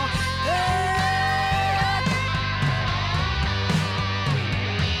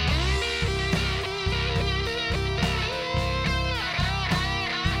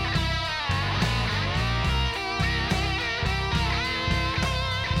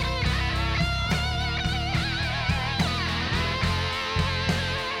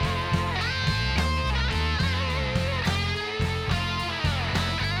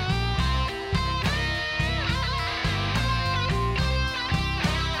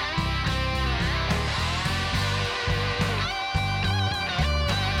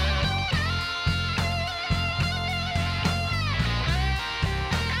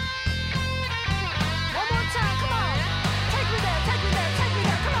 One more time, come on. Take me there, take me there, take me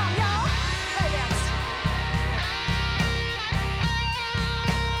there. Come on, y'all. Play that.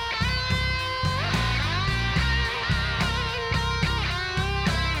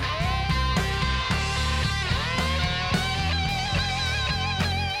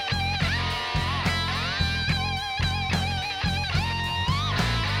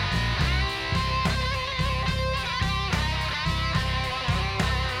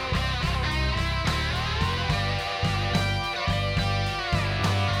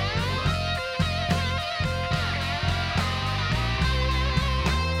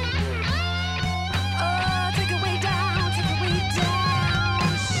 Oh, take it way down, take it way down.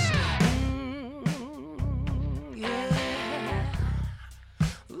 Yeah.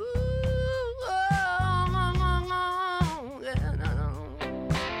 Ooh, yeah,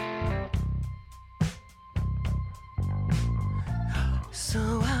 so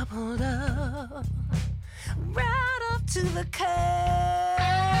I pulled up right up to the curb.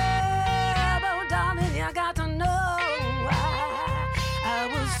 Oh, darling, you got to know why I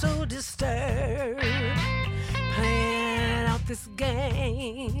was so disturbed playing out this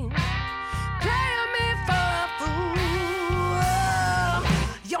game, playing me for a fool.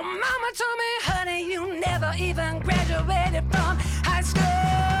 Your mama told me, honey, you never even graduated from high school.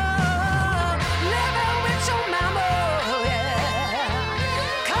 Living with your mama, yeah.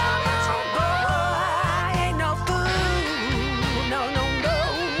 Come on, boy, ain't no fool. No, no, no.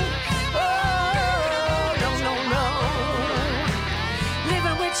 Oh, no, no, no.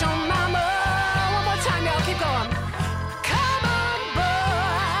 Living with your mama. One more time, y'all, keep going. Come on,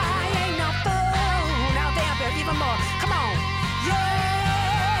 boy, ain't no fool. Now damn it, even more. Come on. Yeah,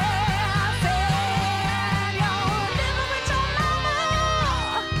 I said, you're living with your mama.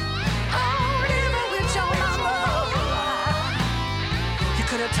 Oh, living with your mama. You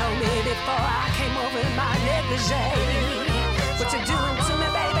could have told me before I came over in my negligee. What you doing to me,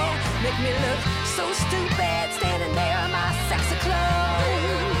 baby? Make me look so stupid standing there in my sexy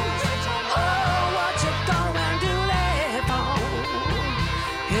clothes. Oh, what you gonna do that for?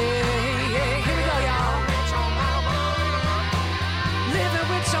 Yeah, yeah, here we go, y'all. Living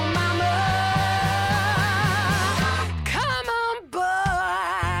with your mama. Come on, boy.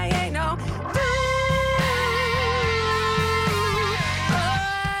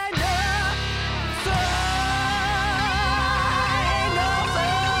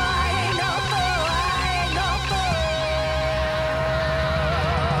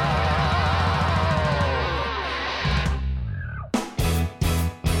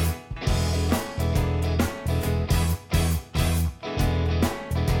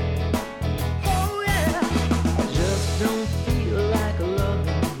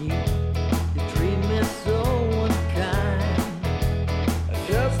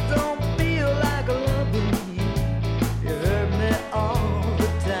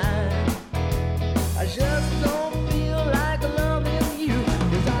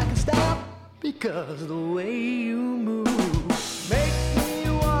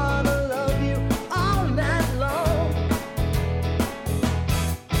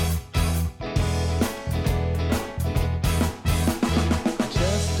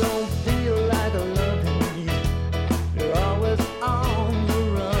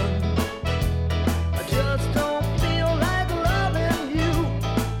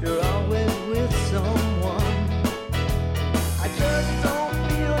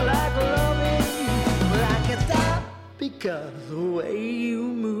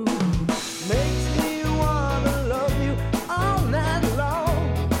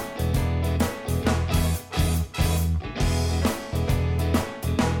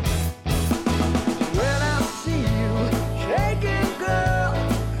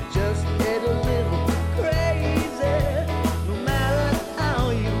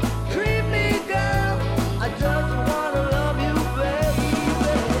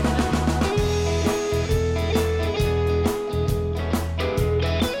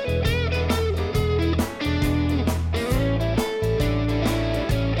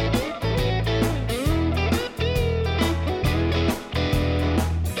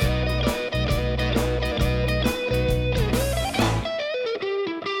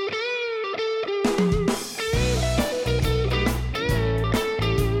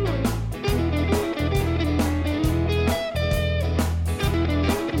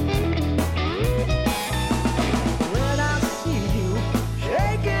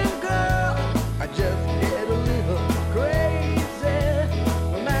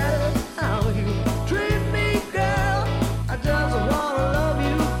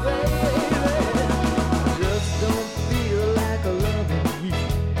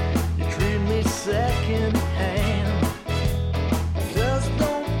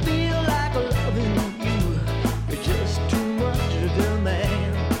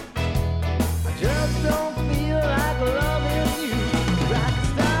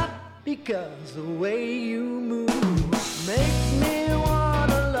 'cause the way you move makes me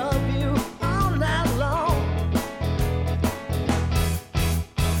wanna love you all night long.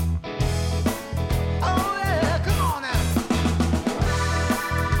 Oh yeah, come on now.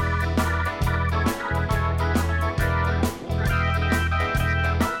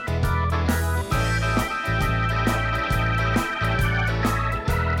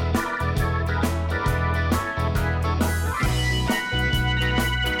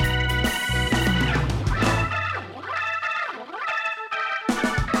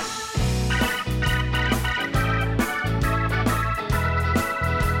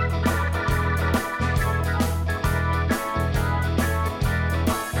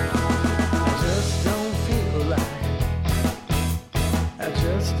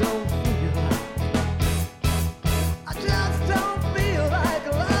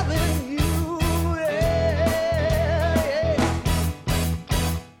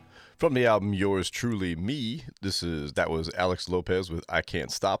 From the album Yours Truly Me, that was Alex Lopez with I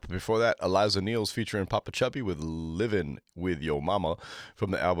Can't Stop. Before that, Eliza Niels featuring Papa Chubby with Livin' With Yo Mama from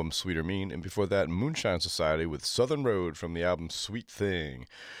the album Sweet or Mean. And before that, Moonshine Society with Southern Road from the album Sweet Thing.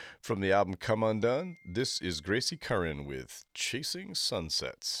 From the album Come Undone, this is Gracie Curran with Chasing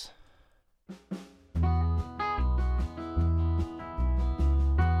Sunsets.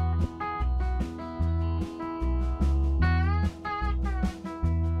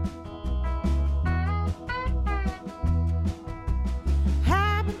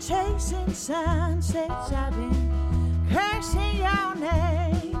 Chasing sunsets, I've been cursing your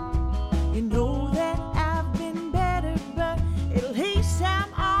name. You know that I've been better, but at least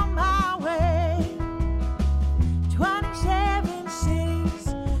I'm on my way. 27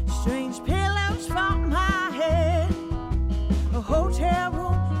 cities, strange pillows for my head. A hotel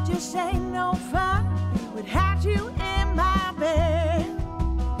room just ain't no fun without you in my bed.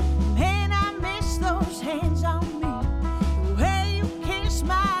 Man, I miss those hands on me.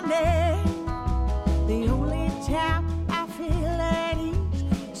 My neck. The only time I feel at ease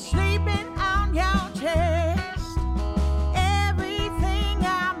is sleeping on your chest. Everything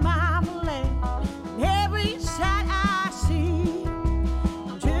I marvel at, every sight I see,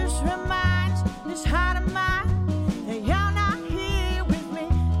 just reminds this heart of mine that you're not here with me.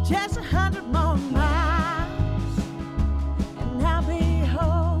 Just 100 more miles, and I'll be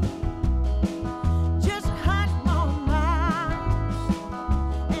home. Just 100 more miles.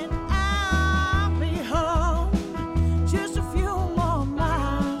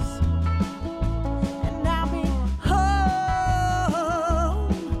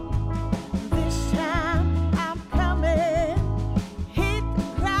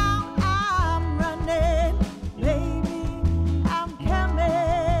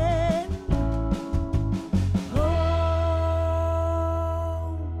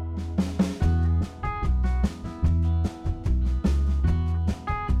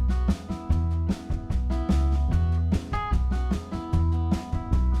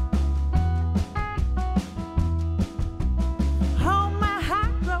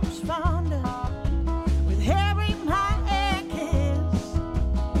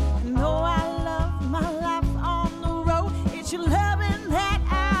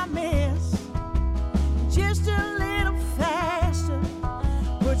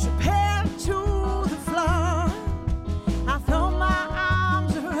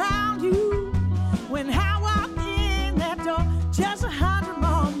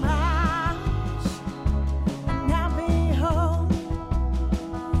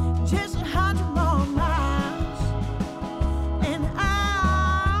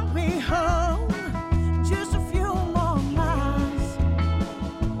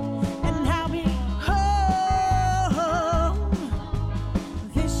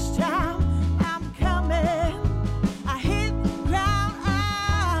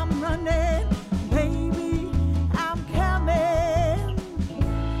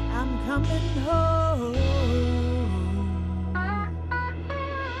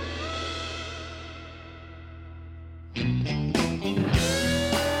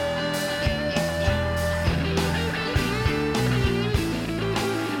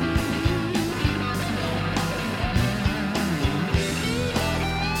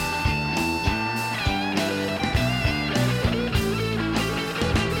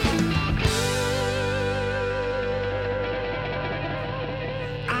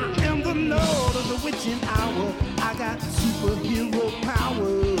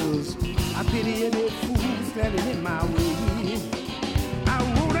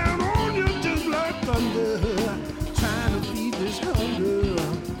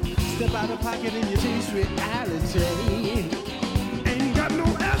 Step out of pocket and you taste reality. Ain't got no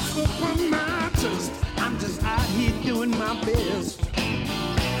ass for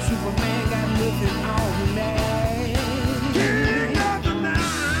looking all night. King of the night.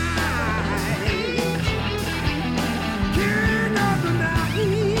 King of the night.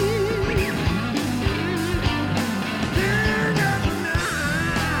 King of the night.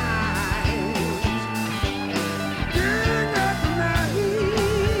 King of the night.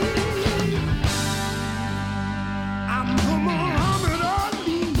 I'm the Muhammad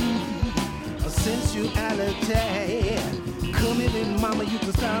Ali. Sensuality. Come in and mama, you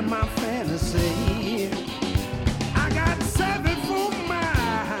can start my fantasy. I got 74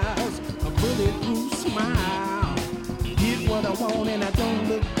 miles, a bulletproof smile. Get what I want and I don't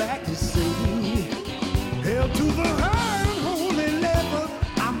look back to see. Held to the high and holy level.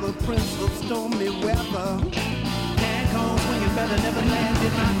 I'm the prince of stormy weather. Can't come swinging, better never land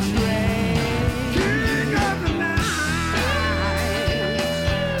in my train. King of the night.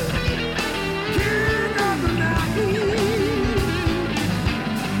 King of the night.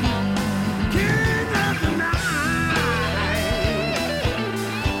 King of the night.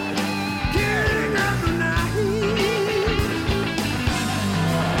 King of the night.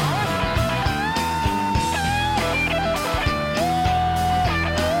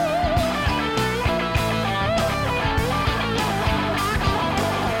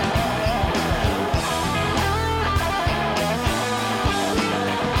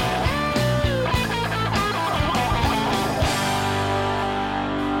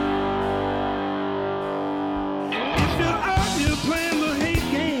 If you're out here playing the hate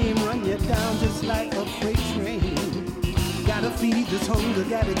game, run you down just like a freight train. Gotta feed this hunger,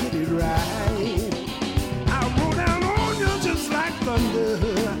 gotta get it right. I roll down on you just like thunder,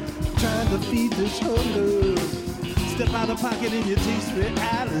 trying to feed this hunger. Step out of pocket and you taste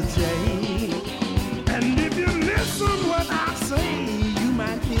reality. And if you listen what I say, you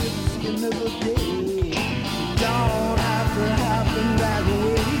might live to see another day. Don't have to happen that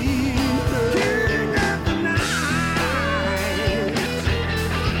way. King of the night.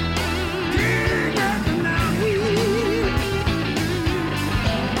 King of the night.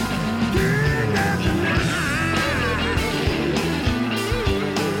 King of the night. King of the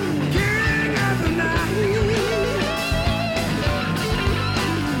night. King of the night.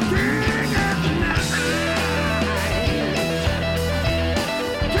 King of the night.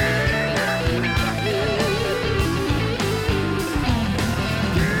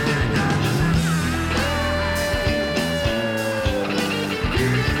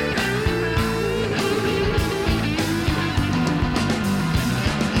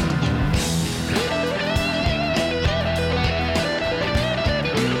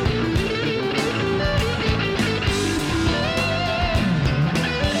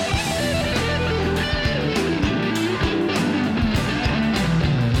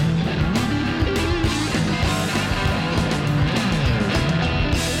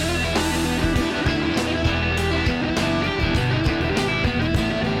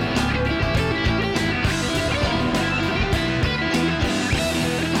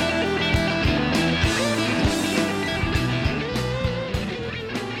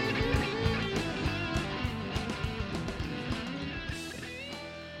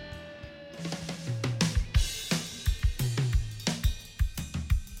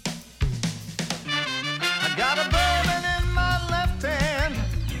 I got a bourbon in my left hand,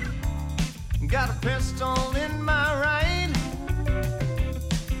 got a pistol in my right.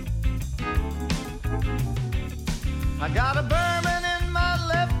 I got a bourbon in my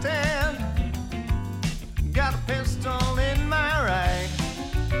left hand, got a pistol in my right.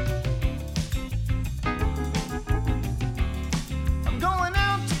 I'm going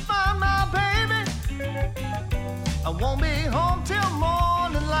out to find my baby, I won't be home till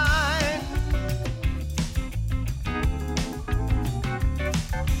morning light.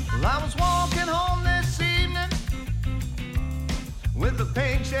 Well, I was walking home this evening with a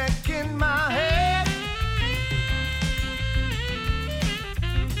paycheck in my hand.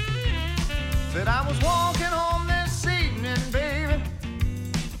 Said I was walking home this evening, baby,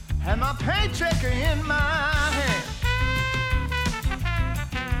 had my paycheck in my hand.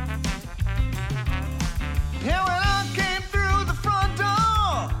 Yeah, when I came through the front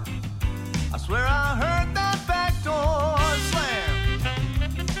door, I swear I heard that back door slam.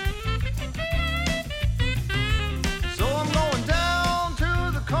 So I'm going down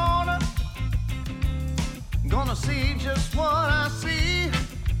to the corner, gonna see just what I see.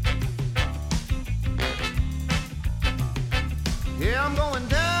 Yeah, I'm going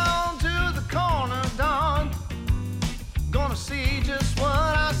down to the corner, Don, gonna see just what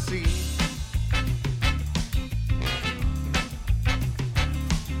I see.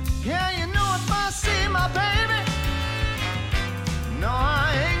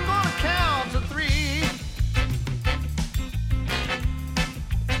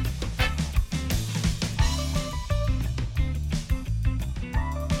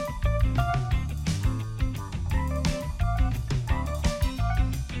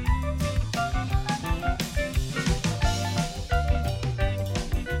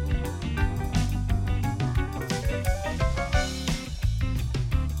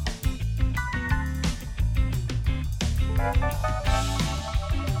 I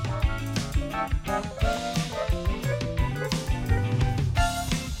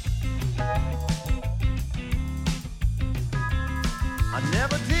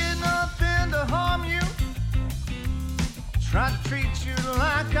never did nothing to harm you. Tried to treat you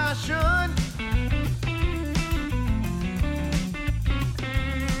like I should.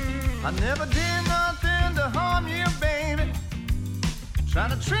 I never did nothing to harm you, baby.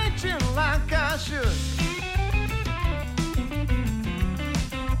 Trying to treat you like I should.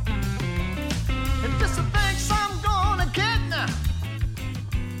 And just the things I'm gonna get now,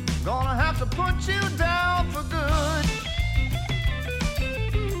 gonna have to put you down for good.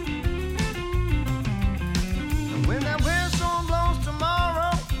 And when that whistle blows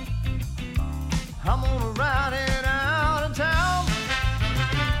tomorrow, I'm gonna ride it out of town.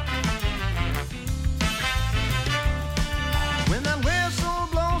 When that whistle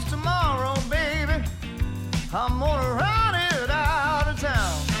blows tomorrow, baby, I'm gonna ride it out of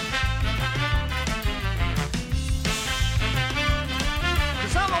town.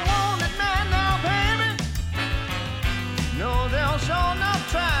 'Cause I'm a wanted man now, baby. No, they'll sure enough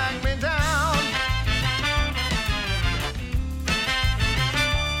track me down.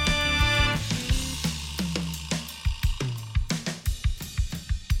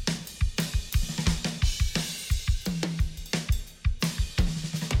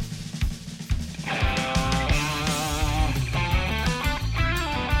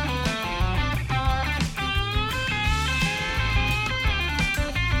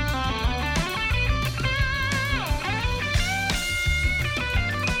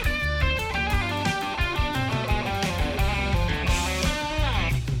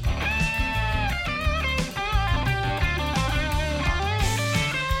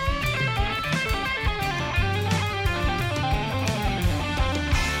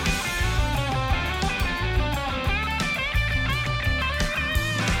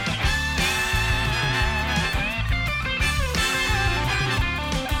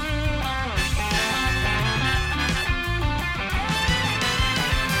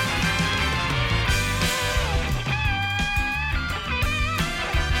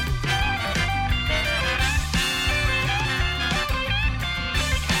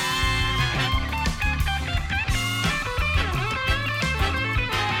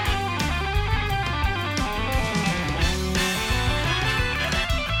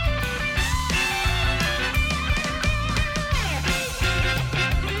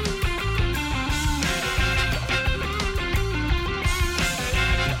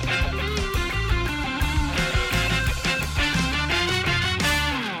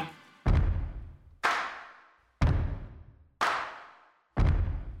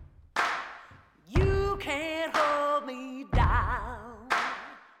 You can't hold me down.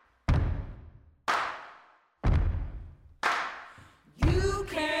 You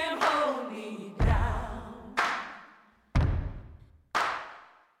can't hold me down.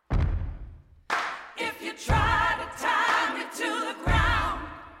 If you try to tie me to the ground,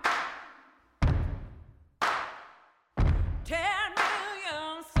 10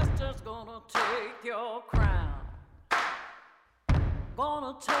 million sisters gonna take your crown.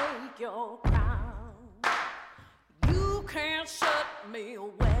 Gonna take your crown. You can't shut me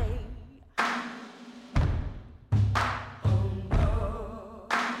away. Oh no,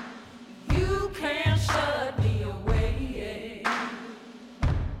 you can't shut me away.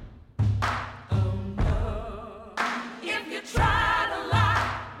 Oh no, if you try to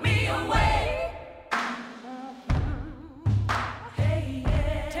lock me away. Hey,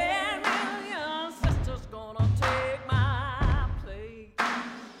 yeah. 10 million sisters gonna take my place.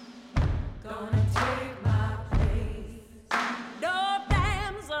 Gonna take my place. No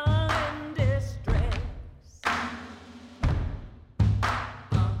damsel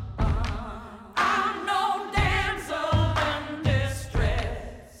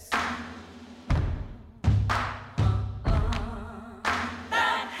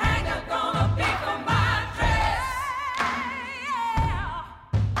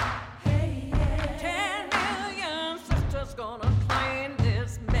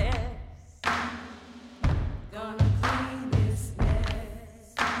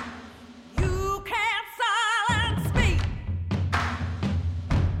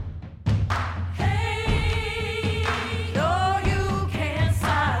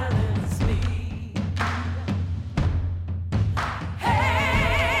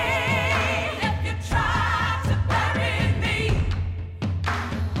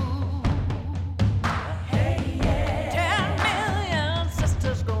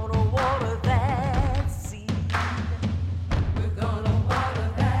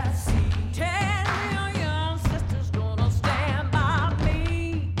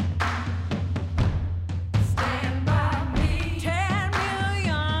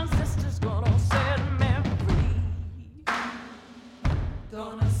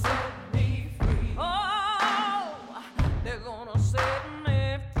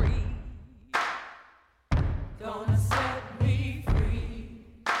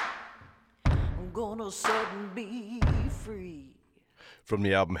all of a sudden be free. From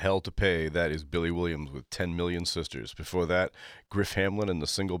the album Hell to Pay, that is Billy Williams with 10 Million Sisters. Before that, Griff Hamlin and the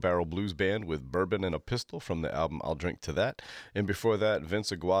Single Barrel Blues Band with Bourbon and a Pistol from the album I'll Drink to That. And before that,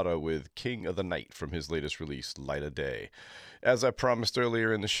 Vince Aguada with King of the Night from his latest release, Light of Day. As I promised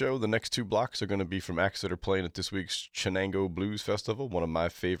earlier in the show, the next two blocks are going to be from acts that are playing at this week's Chenango Blues Festival, one of my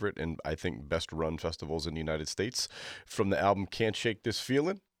favorite and I think best run festivals in the United States. From the album Can't Shake This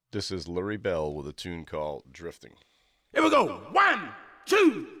Feeling, this is Lurie Bell with a tune called Drifting. Here we go. 1,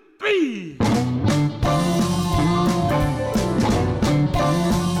 2, 3.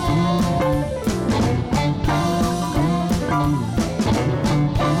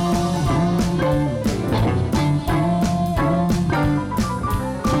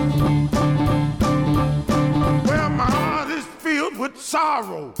 Well, my heart is filled with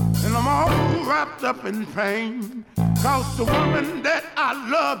sorrow, and I'm all wrapped up in pain. 'Cause the woman that I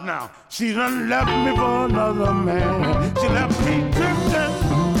love now, she done left me for another man. She left me drifting.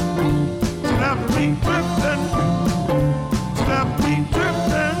 She left me drifting. She left me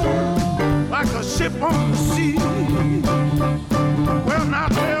drifting like a ship on the sea. Well, now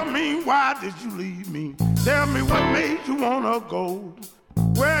tell me, why did you leave me? Tell me what made you wanna go.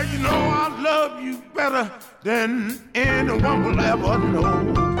 Well, you know I love you better than anyone will ever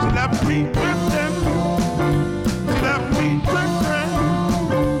know. She left me drifting. Left me drifting,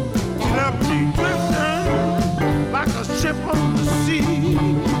 she left me drifting like a ship on the sea.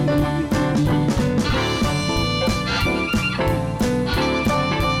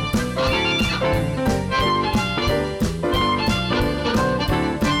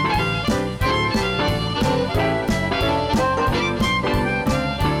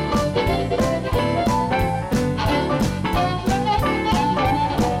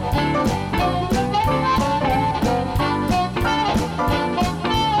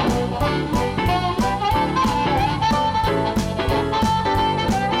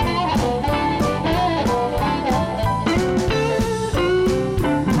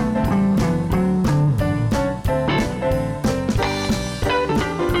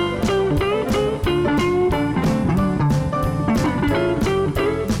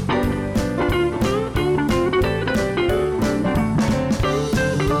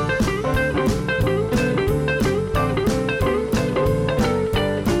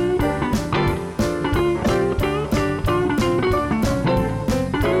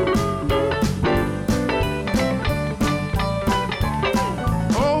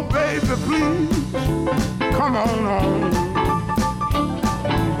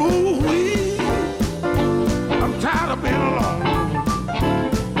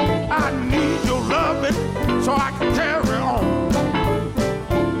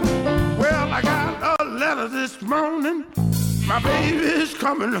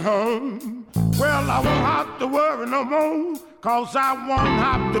 Home. Well, I won't have to worry no more, 'cause I won't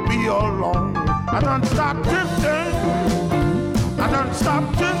have to be alone. I done stopped drifting. I done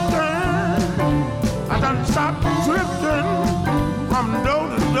stopped drifting. I done stopped drifting from door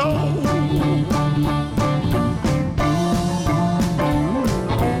to door.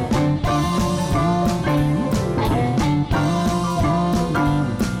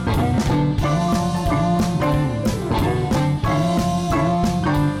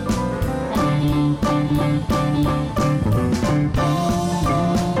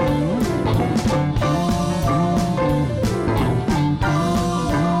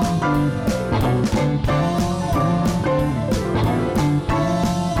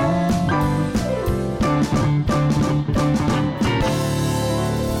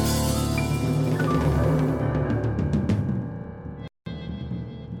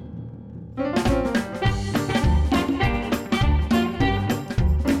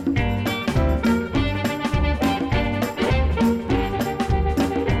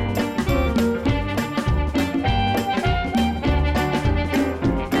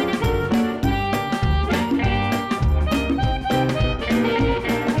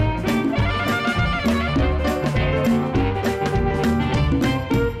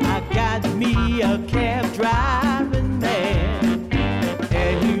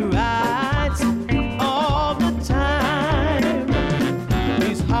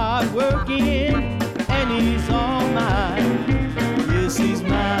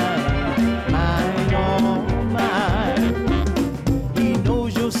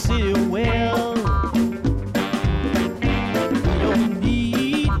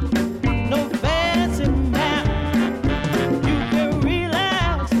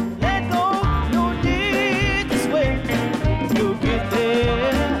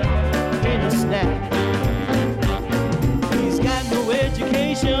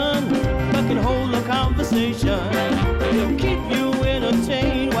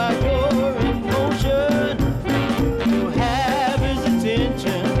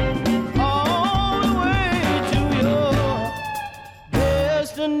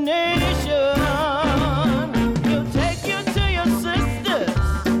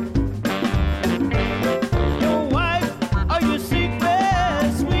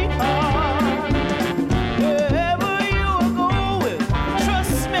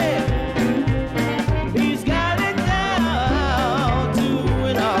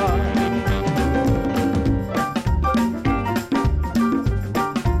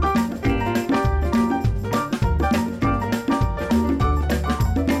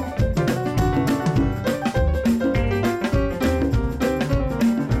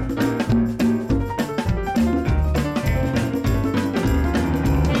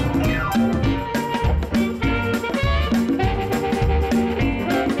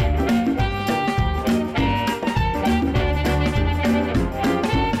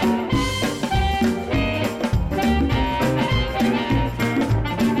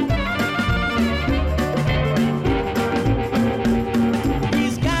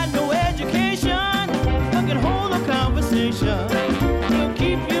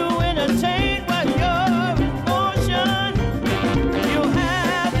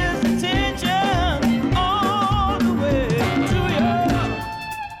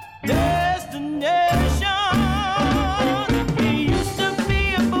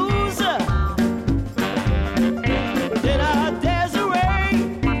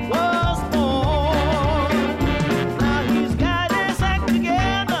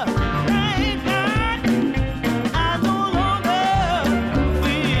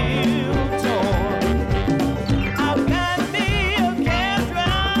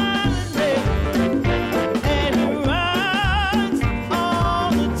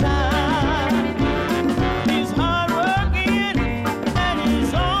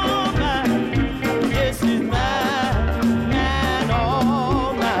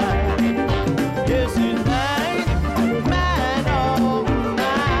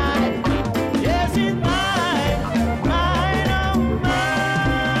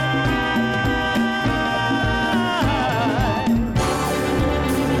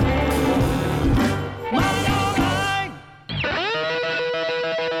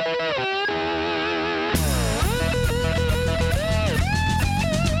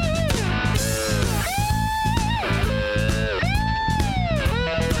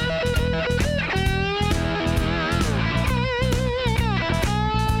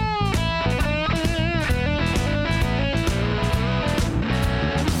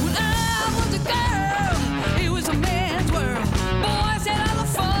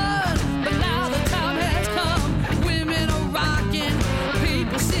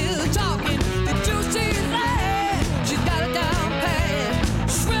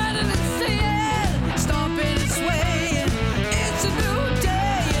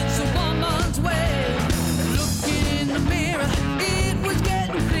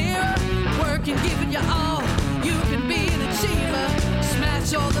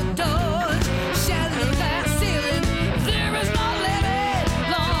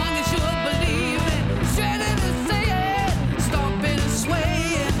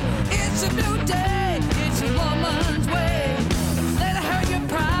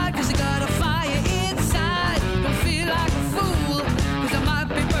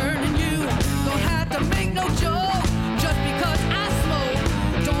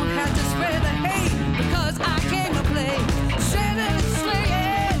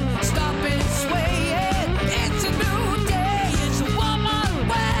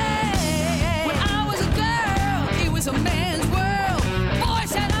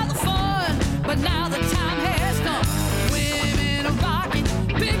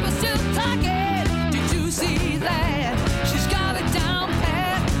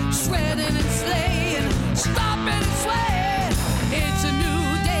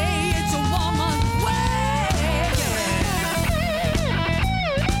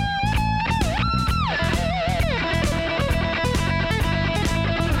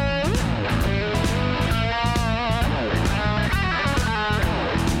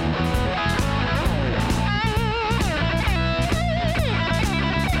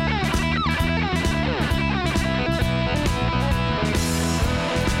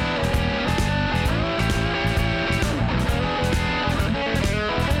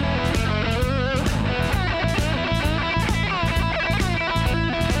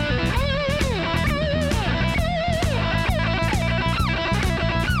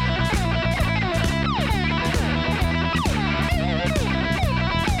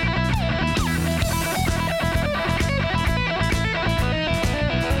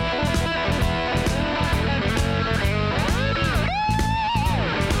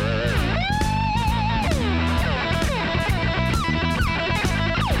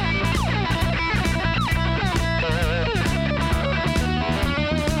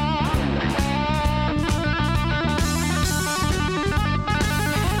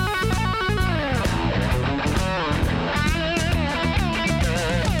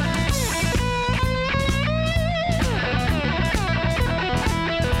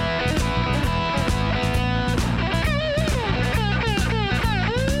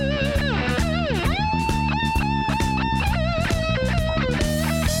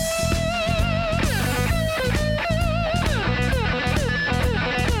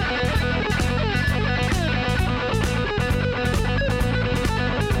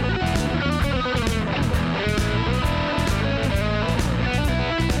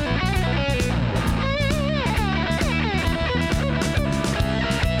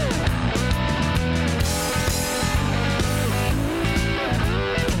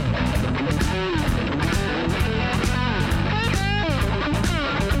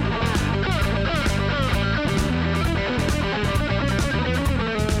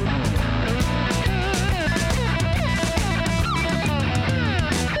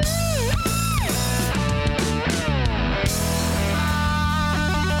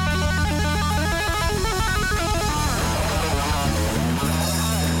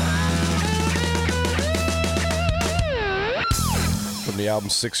 the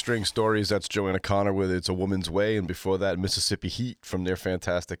album Six String Stories, that's Joanna Connor with It's a Woman's Way. And before that, Mississippi Heat from their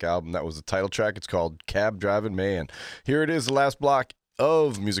fantastic album. That was the title track. It's called Cab Driving Man. Here it is, the last block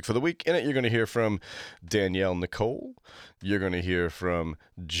of Music for the Week. In it, you're going to hear from Danielle Nicole. You're going to hear from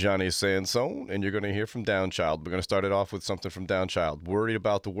Johnny Sansone. And you're going to hear from Downchild. We're going to start it off with something from Downchild. Worried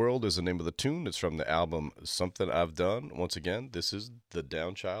About the World is the name of the tune. It's from the album Something I've Done. Once again, this is the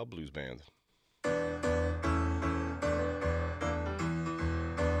Downchild Blues Band.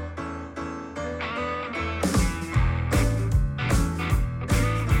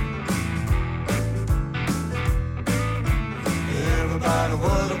 Everybody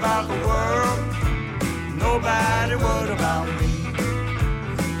worried about the world, nobody worried about me.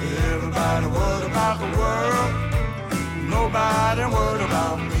 Everybody worried about the world, nobody worried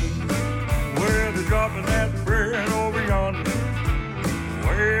about me. Where they're dropping that bread over yonder,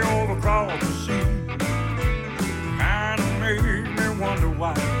 way over across the sea. Kinda made me wonder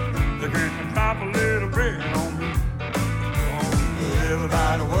why they can't drop a little bread on me.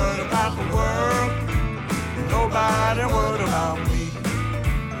 Everybody worried about the world, nobody worried about me.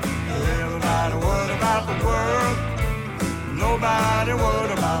 Everybody worried about the world, nobody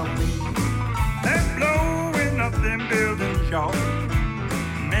worried about me. They're blowing up them buildings, y'all,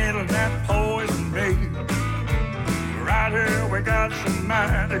 nailing that poison babe. Right here we got some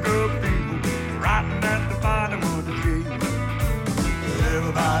mighty good people rotting at the bottom of the jail.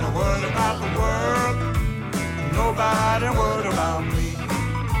 Everybody worried about the world, nobody worried about me.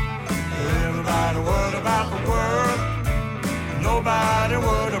 Everybody worried about the world, nobody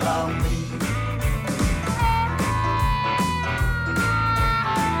worried about me.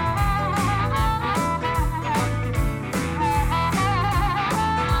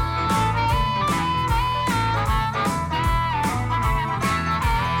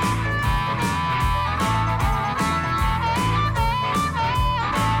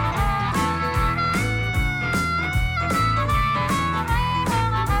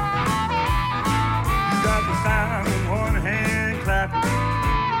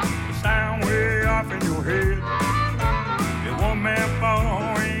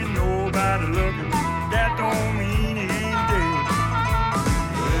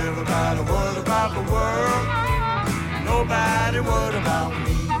 Nobody worried about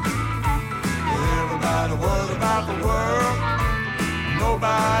me. Everybody worried about the world,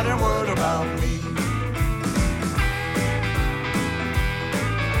 nobody worried about me.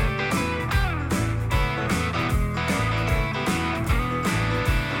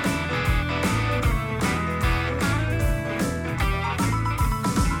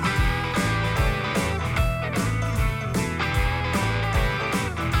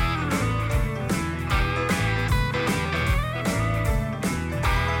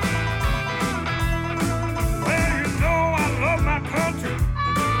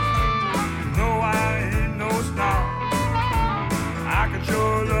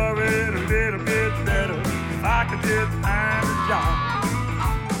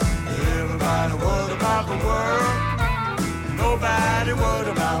 Everybody worried about the world, nobody worried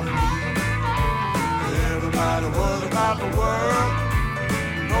about me. Everybody worried about the world,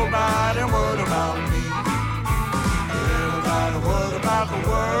 nobody worried about me. Everybody worried about the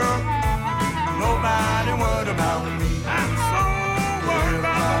world, nobody worried about me. I'm so worried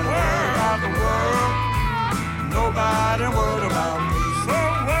about the world, nobody worried about me. So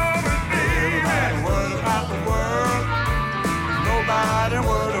worried, baby. Everybody worried about the world, nobody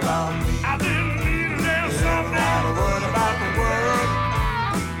worried about me. I didn't need a little something. Everybody worried about the world,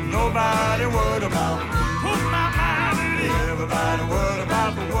 nobody worried about me. Put my mind at ease. Everybody worried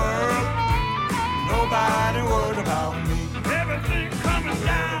about the world, nobody worried about me. Everything coming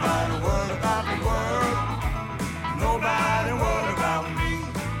down. Everybody worried about the world, nobody worried about me.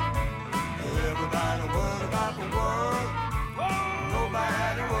 Everybody worried about the world,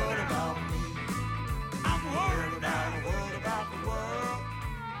 nobody worried about me. I'm worried about the world,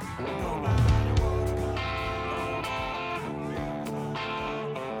 nobody worried about me.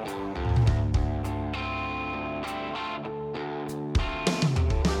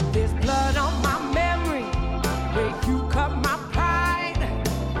 There's blood on my memory where you cut my pride.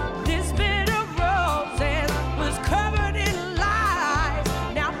 This bit of roses was covered in lies.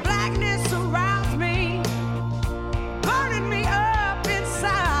 Now blackness surrounds me, burning me up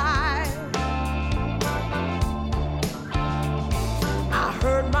inside. I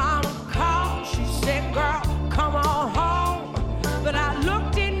heard Mama call.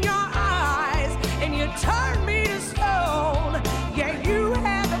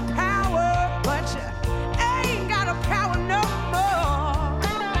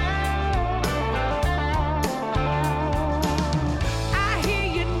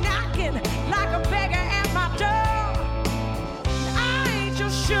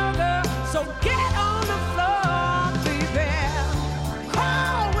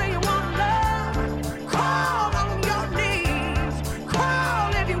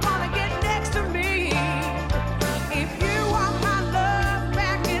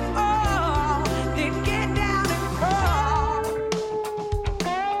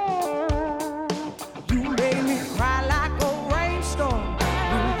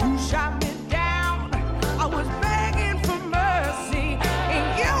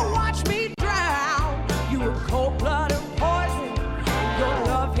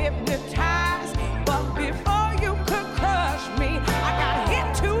 hypnotized. But before you could crush me, I got hit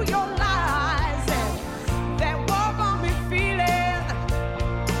to your lies. And that warm on me feeling,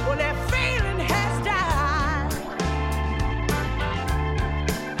 well, that feeling has died.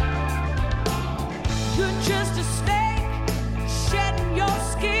 You're just a snake shedding your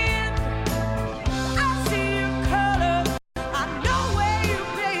skin. I see your color, I know where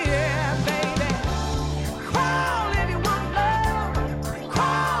you've been, baby. Crawl if you want love,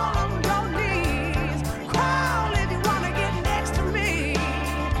 crawl on your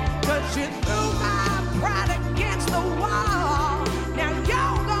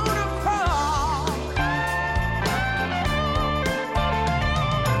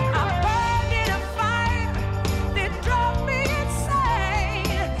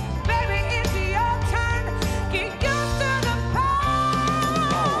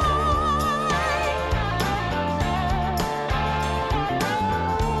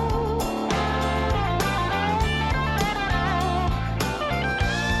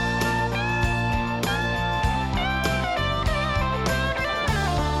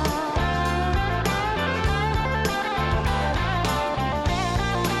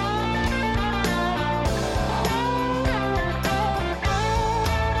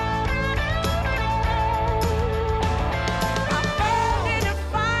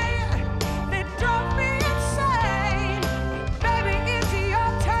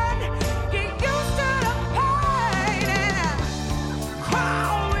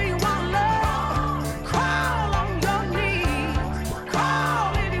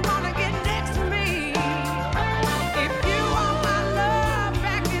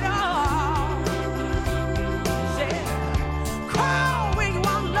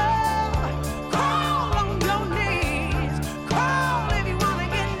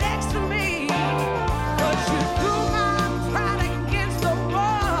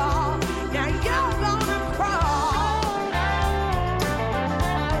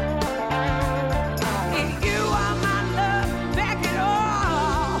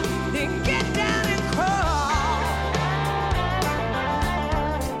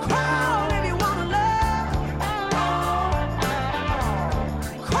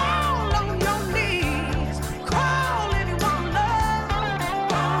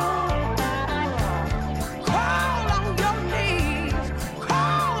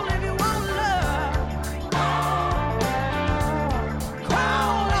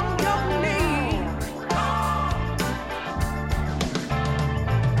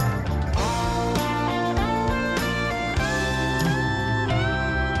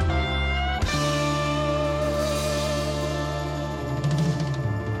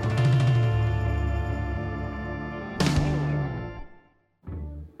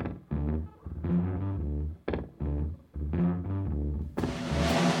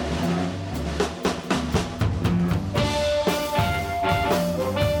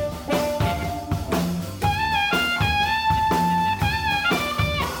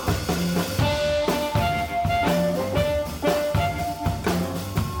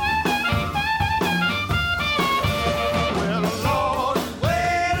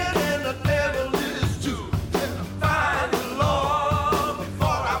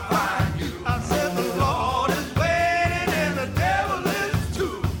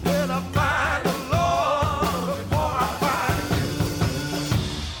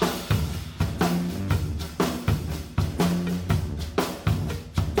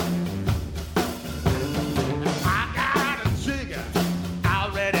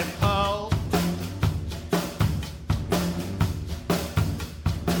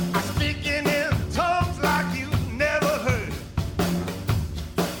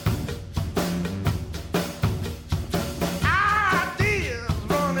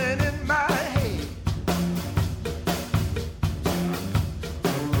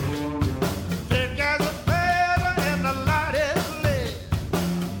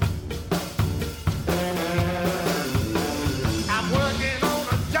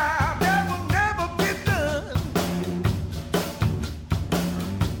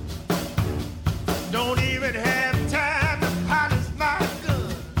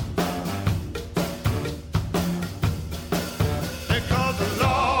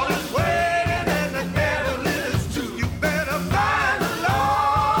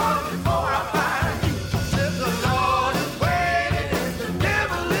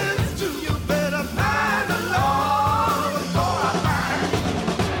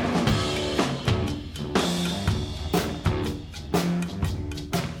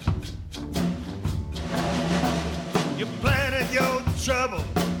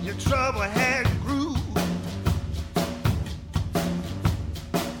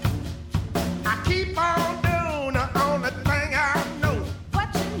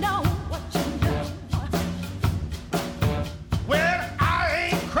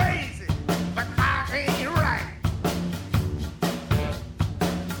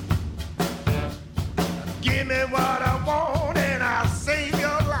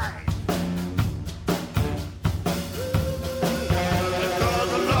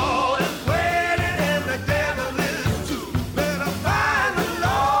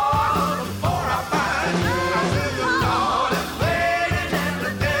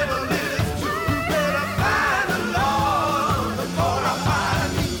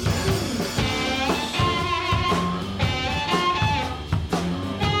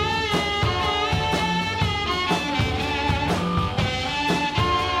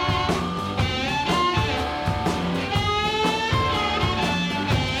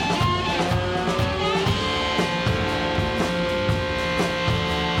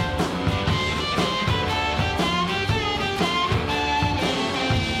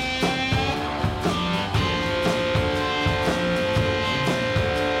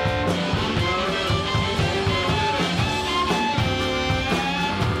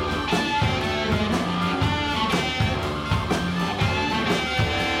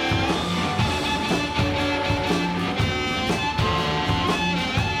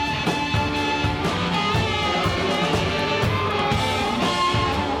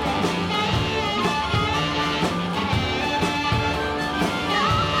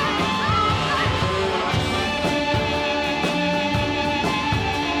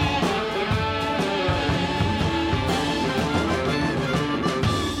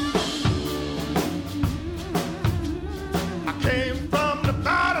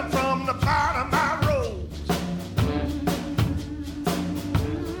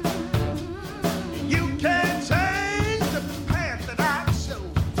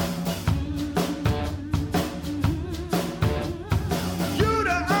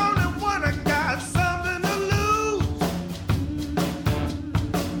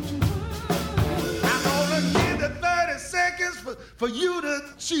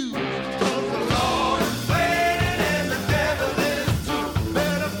shoes. 'Cause the Lord is waiting and the devil is too.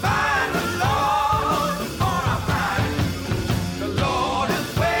 Better find the Lord before I find you. The Lord is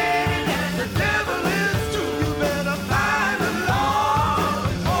waiting and the devil is too. You better find the Lord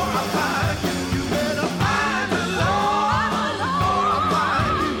before I find you. You better find the Lord before I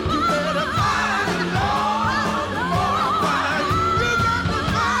find you. You better find the Lord before I find you. You got to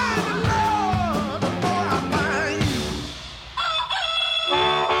find the Lord before I find you.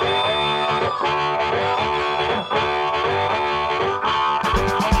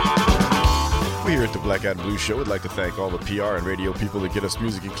 We here at the Black Eyed Blue Show would like to thank all the PR and radio people that get us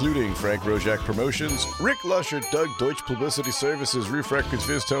music, including Frank Rojak Promotions, Rick Lusher, Doug Deutsch Publicity Services, Roof Records,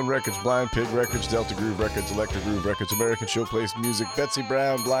 Viztone Records, Blind Pig Records, Delta Groove Records, Electric Groove Records, American Showplace Music, Betsy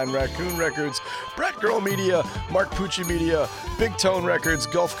Brown, Blind Raccoon Records, Brett Girl Media, Mark Pucci Media, Big Tone Records,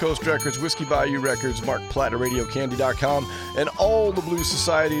 Gulf Coast Records, Whiskey Bayou Records, Mark Platt at RadioCandy.com, and all the blues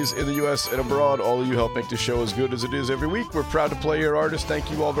societies in the U.S. and abroad. All of you help make the show as good as it is every week. We're proud to play your artists.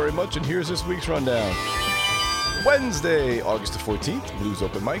 Thank you all very much, and here's this week's rundown. Wednesday, August the 14th, Blues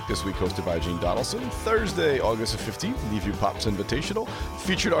Open Mic, this week hosted by Gene Donaldson. Thursday, August the 15th, Leave You Pops Invitational.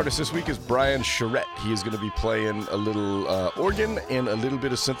 Featured artist this week is Brian Charette. He is going to be playing a little organ and a little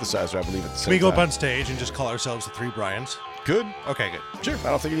bit of synthesizer, I believe, at the same Can we go time. up on stage and just call ourselves the Three Bryans? Good. Okay, good. Sure. I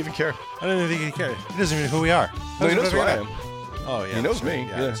don't think he'd even care. I don't even think he cares. He doesn't even know who we are. No, he knows who I am. Oh, yeah. He knows that's true. me.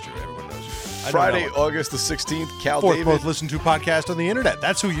 Yeah, that's true. Everyone knows you. I don't Friday, know. August the 16th, Cal Fourth David. most listened to podcast on the internet.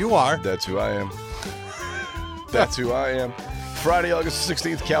 That's who you are. That's who I am. That's who I am. Friday, August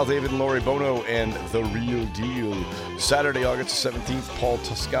 16th, Cal David and Lori Bono and The Real Deal. Saturday, August 17th, Paul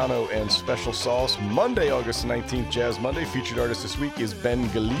Toscano and Special Sauce. Monday, August 19th, Jazz Monday. Featured artist this week is Ben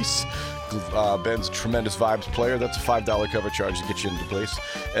Galise. Ben's a tremendous vibes player. That's a $5 cover charge to get you into place.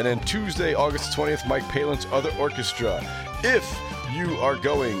 And then Tuesday, August 20th, Mike Palin's Other Orchestra. If you are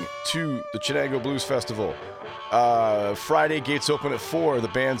going to the Chenango Blues Festival, Friday, gates open at 4. The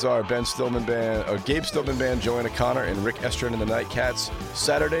bands are Gabe Stillman Band, Joanna Connor, and Rick Estrin and the Nightcats.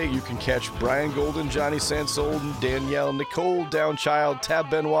 Saturday, you can catch Brian Golden, Johnny Sansolden, Danielle Nicole, Downchild, Tab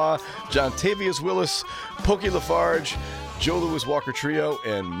Benoit, John Tavius Willis, Pokey Lafarge, Joe Louis Walker Trio,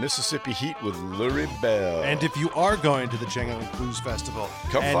 and Mississippi Heat with Lurie Bell. And if you are going to the Chenango Blues Festival,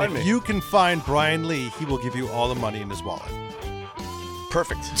 Come and find if me. you can find Brian Lee, he will give you all the money in his wallet.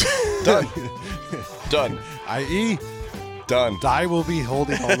 Perfect. Done. Done. I.e., done. I will be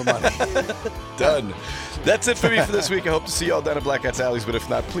holding all the money. Done. That's it for me for this week. I hope to see you all down at Black Cat's Alleys, but if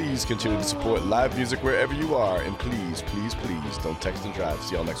not, please continue to support live music wherever you are. And please, please, please don't text and drive.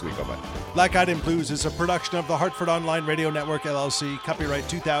 See y'all next week. Bye-bye. Black Eyed and Blues is a production of the Hartford Online Radio Network, LLC. Copyright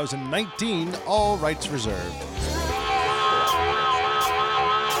 2019. All rights reserved.